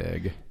make it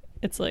big.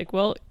 It's like,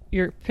 well,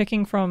 you're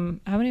picking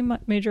from how many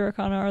major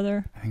arcana are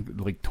there? I think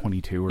like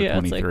 22 or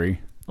 23. Like,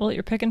 well,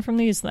 you're picking from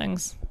these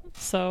things,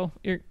 so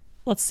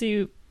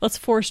let's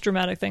force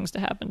dramatic things to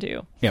happen to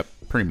you. Yep,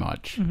 pretty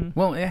much.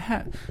 Well,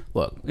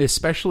 look,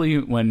 especially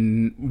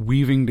when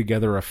weaving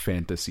together a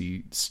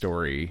fantasy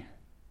story,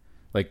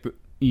 like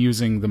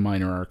using the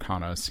minor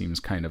arcana seems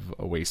kind of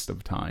a waste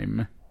of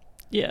time.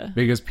 Yeah.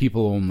 Because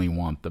people only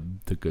want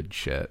the good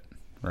shit,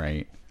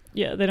 right?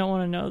 Yeah, they don't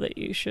want to know that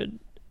you should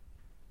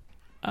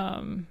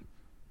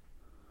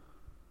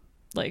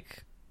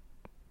like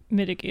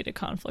mitigate a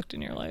conflict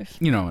in your life.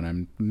 You know, and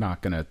I'm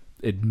not going to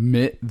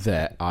admit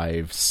that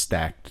I've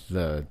stacked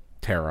the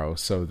tarot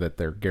so that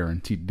they're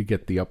guaranteed to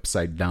get the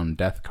upside down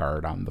death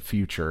card on the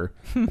future.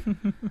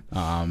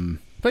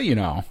 But you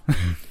know,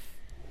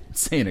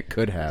 saying it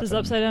could happen. Does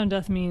upside down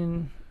death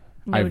mean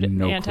I have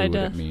no anti-death?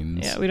 clue what it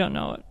means. Yeah, we don't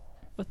know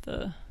what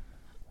the...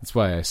 That's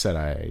why I said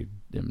I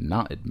am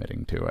not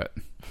admitting to it.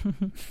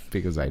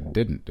 Because I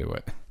didn't do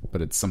it.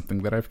 But it's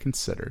something that I've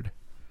considered.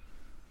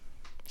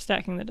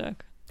 Stacking the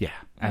deck. Yeah,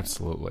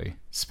 absolutely.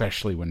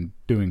 Especially when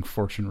doing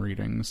fortune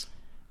readings.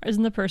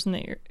 Isn't the person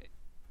that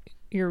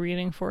you're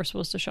reading for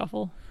supposed to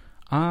shuffle?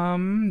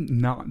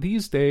 Not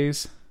these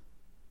days.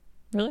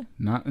 Really?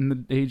 Not in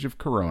the age of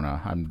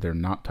Corona. They're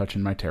not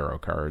touching my tarot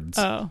cards.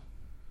 Oh.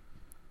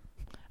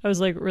 I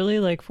was like, really?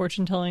 Like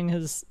fortune telling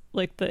has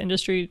like the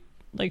industry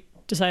like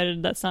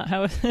decided that's not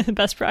how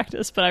best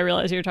practice, but I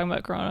realized you were talking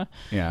about Corona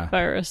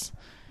virus.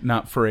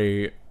 Not for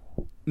a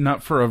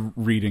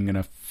reading in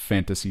a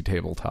fantasy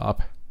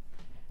tabletop.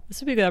 This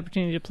would be a good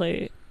opportunity to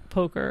play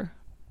poker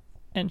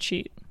and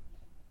cheat.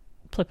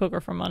 Play poker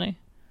for money.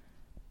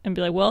 And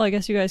be like, well, I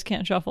guess you guys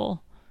can't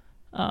shuffle.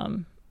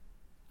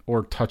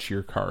 Or touch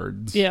your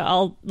cards.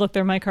 Yeah,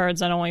 they're my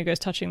cards. I don't want you guys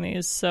touching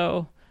these.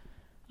 So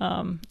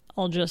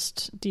I'll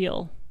just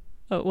deal.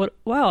 Oh, what?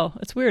 Wow,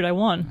 it's weird. I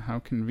won. How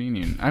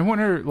convenient. I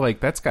wonder, like,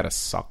 that's gotta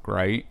suck,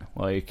 right?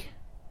 Like...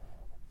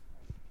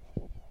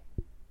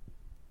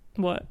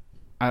 What?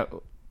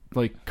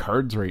 Like,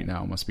 cards right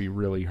now must be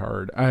really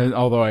hard.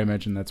 Although I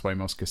imagine that's why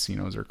most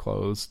casinos are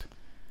closed.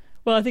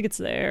 Well, I think it's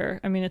there.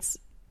 I mean, it's...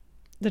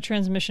 The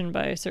transmission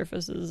by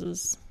surfaces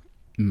is...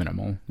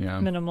 Minimal, yeah.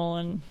 Minimal,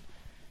 and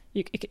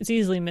it's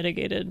easily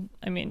mitigated.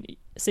 I mean,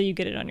 say you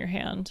get it on your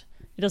hand.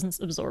 It doesn't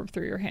absorb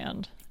through your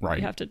hand. Right.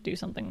 You have to do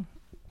something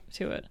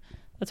to it.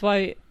 That's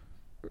why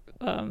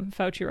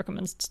Fauci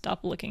recommends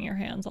stop licking your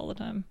hands all the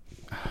time.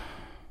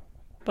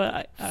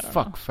 But I don't know.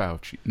 Fuck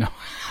Fauci. No.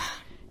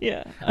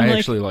 Yeah. I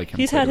actually like him.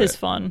 He's had his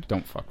fun.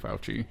 Don't fuck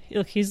Fauci.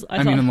 Look,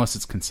 unless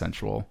it's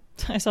consensual.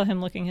 I saw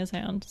him licking his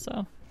hand,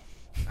 so...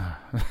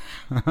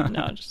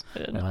 No, just I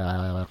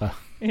didn't.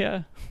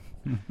 Yeah.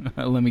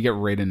 Let me get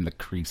right in the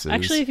creases.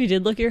 Actually, if you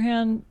did lick your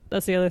hand,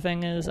 that's the other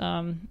thing is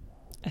I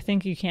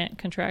think you can't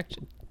contract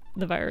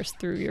the virus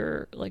through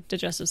your like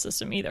digestive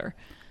system either,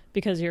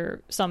 because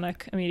your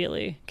stomach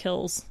immediately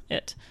kills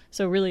it.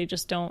 So really,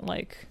 just don't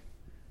like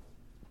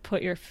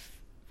put your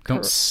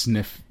don't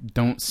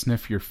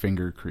sniff your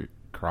finger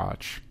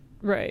crotch.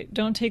 Right.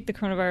 Don't take the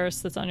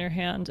coronavirus that's on your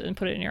hand and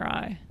put it in your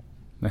eye.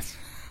 That's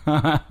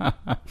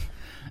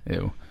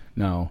ew.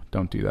 No,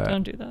 don't do that.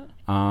 Don't do that.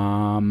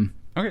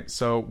 Okay,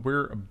 so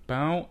we're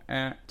about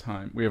at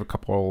time. We have a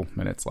couple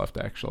minutes left,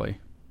 actually.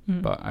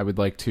 But I would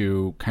like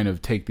to kind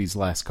of take these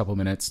last couple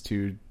minutes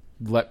to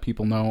let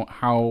people know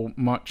how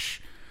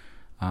much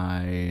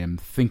I am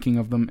thinking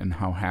of them and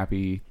how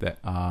happy that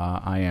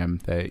I am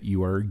that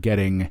you are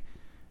getting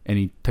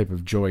any type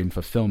of joy and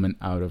fulfillment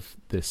out of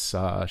this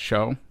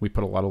show. We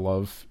put a lot of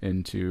love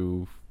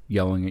into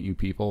yelling at you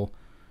people.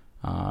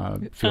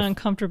 An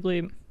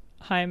uncomfortably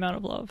high amount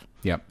of love.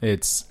 Yep,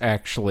 it's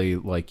actually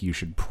like you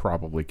should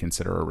probably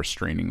consider a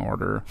restraining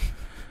order.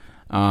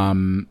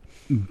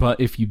 But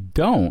if you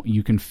don't,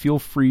 you can feel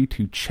free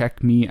to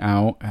check me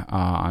out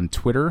on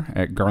Twitter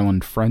at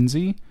Garland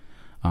Frenzy.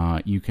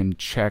 You can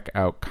check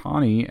out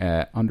Connie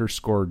at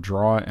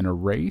 _draw and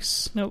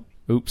erase. Nope.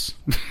 Oops.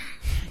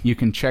 You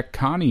can check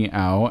Connie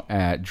out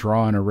at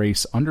draw and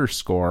erase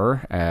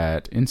 _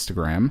 at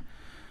Instagram.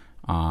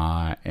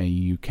 And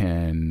you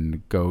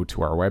can go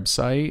to our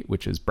website,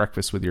 which is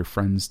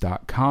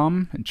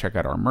breakfastwithyourfriends.com, and check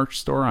out our merch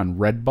store on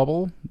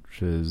Redbubble,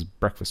 which is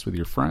Breakfast with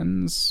Your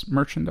Friends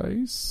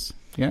merchandise.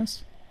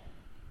 Yes?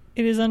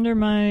 It is under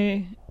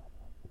my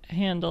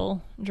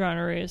handle, Draw and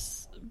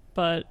Erase,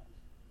 but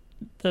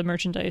the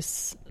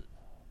merchandise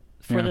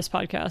for this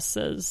podcast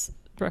says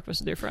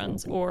Breakfast with Your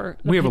Friends, or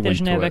we have a link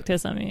to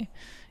it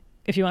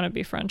if you want to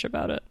be French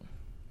about it.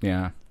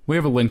 Yeah. We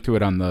have a link to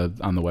it on the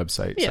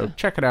website, so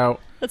check it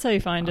out. That's how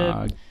you find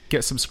it.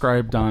 Get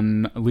subscribed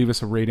leave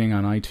us a rating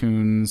on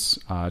iTunes.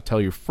 Tell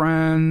your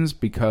friends,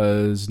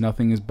 because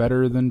nothing is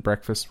better than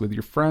breakfast with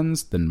your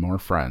friends than more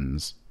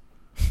friends.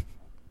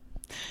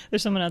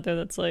 There's someone out there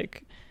that's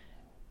like,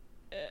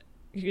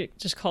 you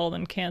just called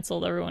and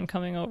canceled everyone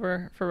coming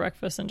over for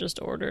breakfast and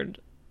just ordered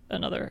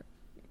another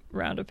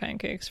round of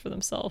pancakes for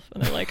themselves.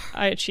 And they're like,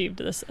 I achieved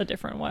this a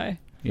different way.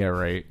 Yeah,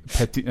 right.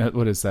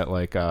 What is that,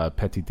 like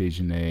petit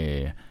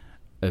déjeuner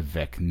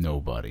avec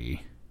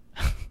nobody?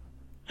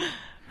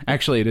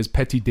 Actually, it is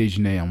petit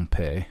déjeuner en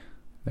paix.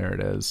 There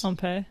it is. En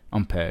paix?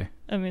 En paix.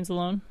 That means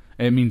alone?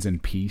 It means in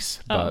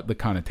peace, but the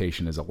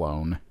connotation is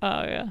alone.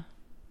 Oh, yeah.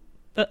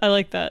 I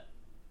like that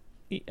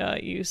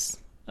use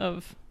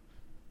of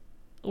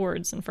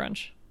words in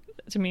French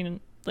to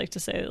mean, like, to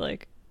say,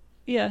 like,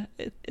 yeah,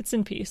 it's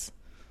in peace.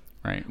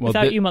 Right. Well,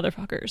 without you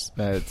motherfuckers.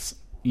 That's...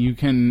 You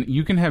can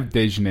have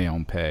déjeuner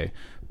en paix,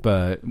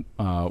 but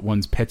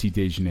one's petit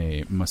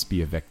déjeuner must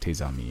be avec tes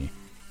amis.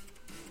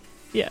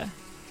 Yeah.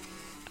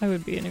 I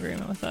would be in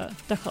agreement with that.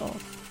 D'accord.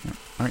 Yeah.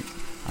 All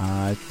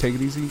right. Take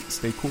it easy.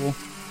 Stay cool.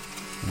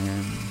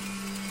 And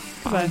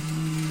bye. Bye.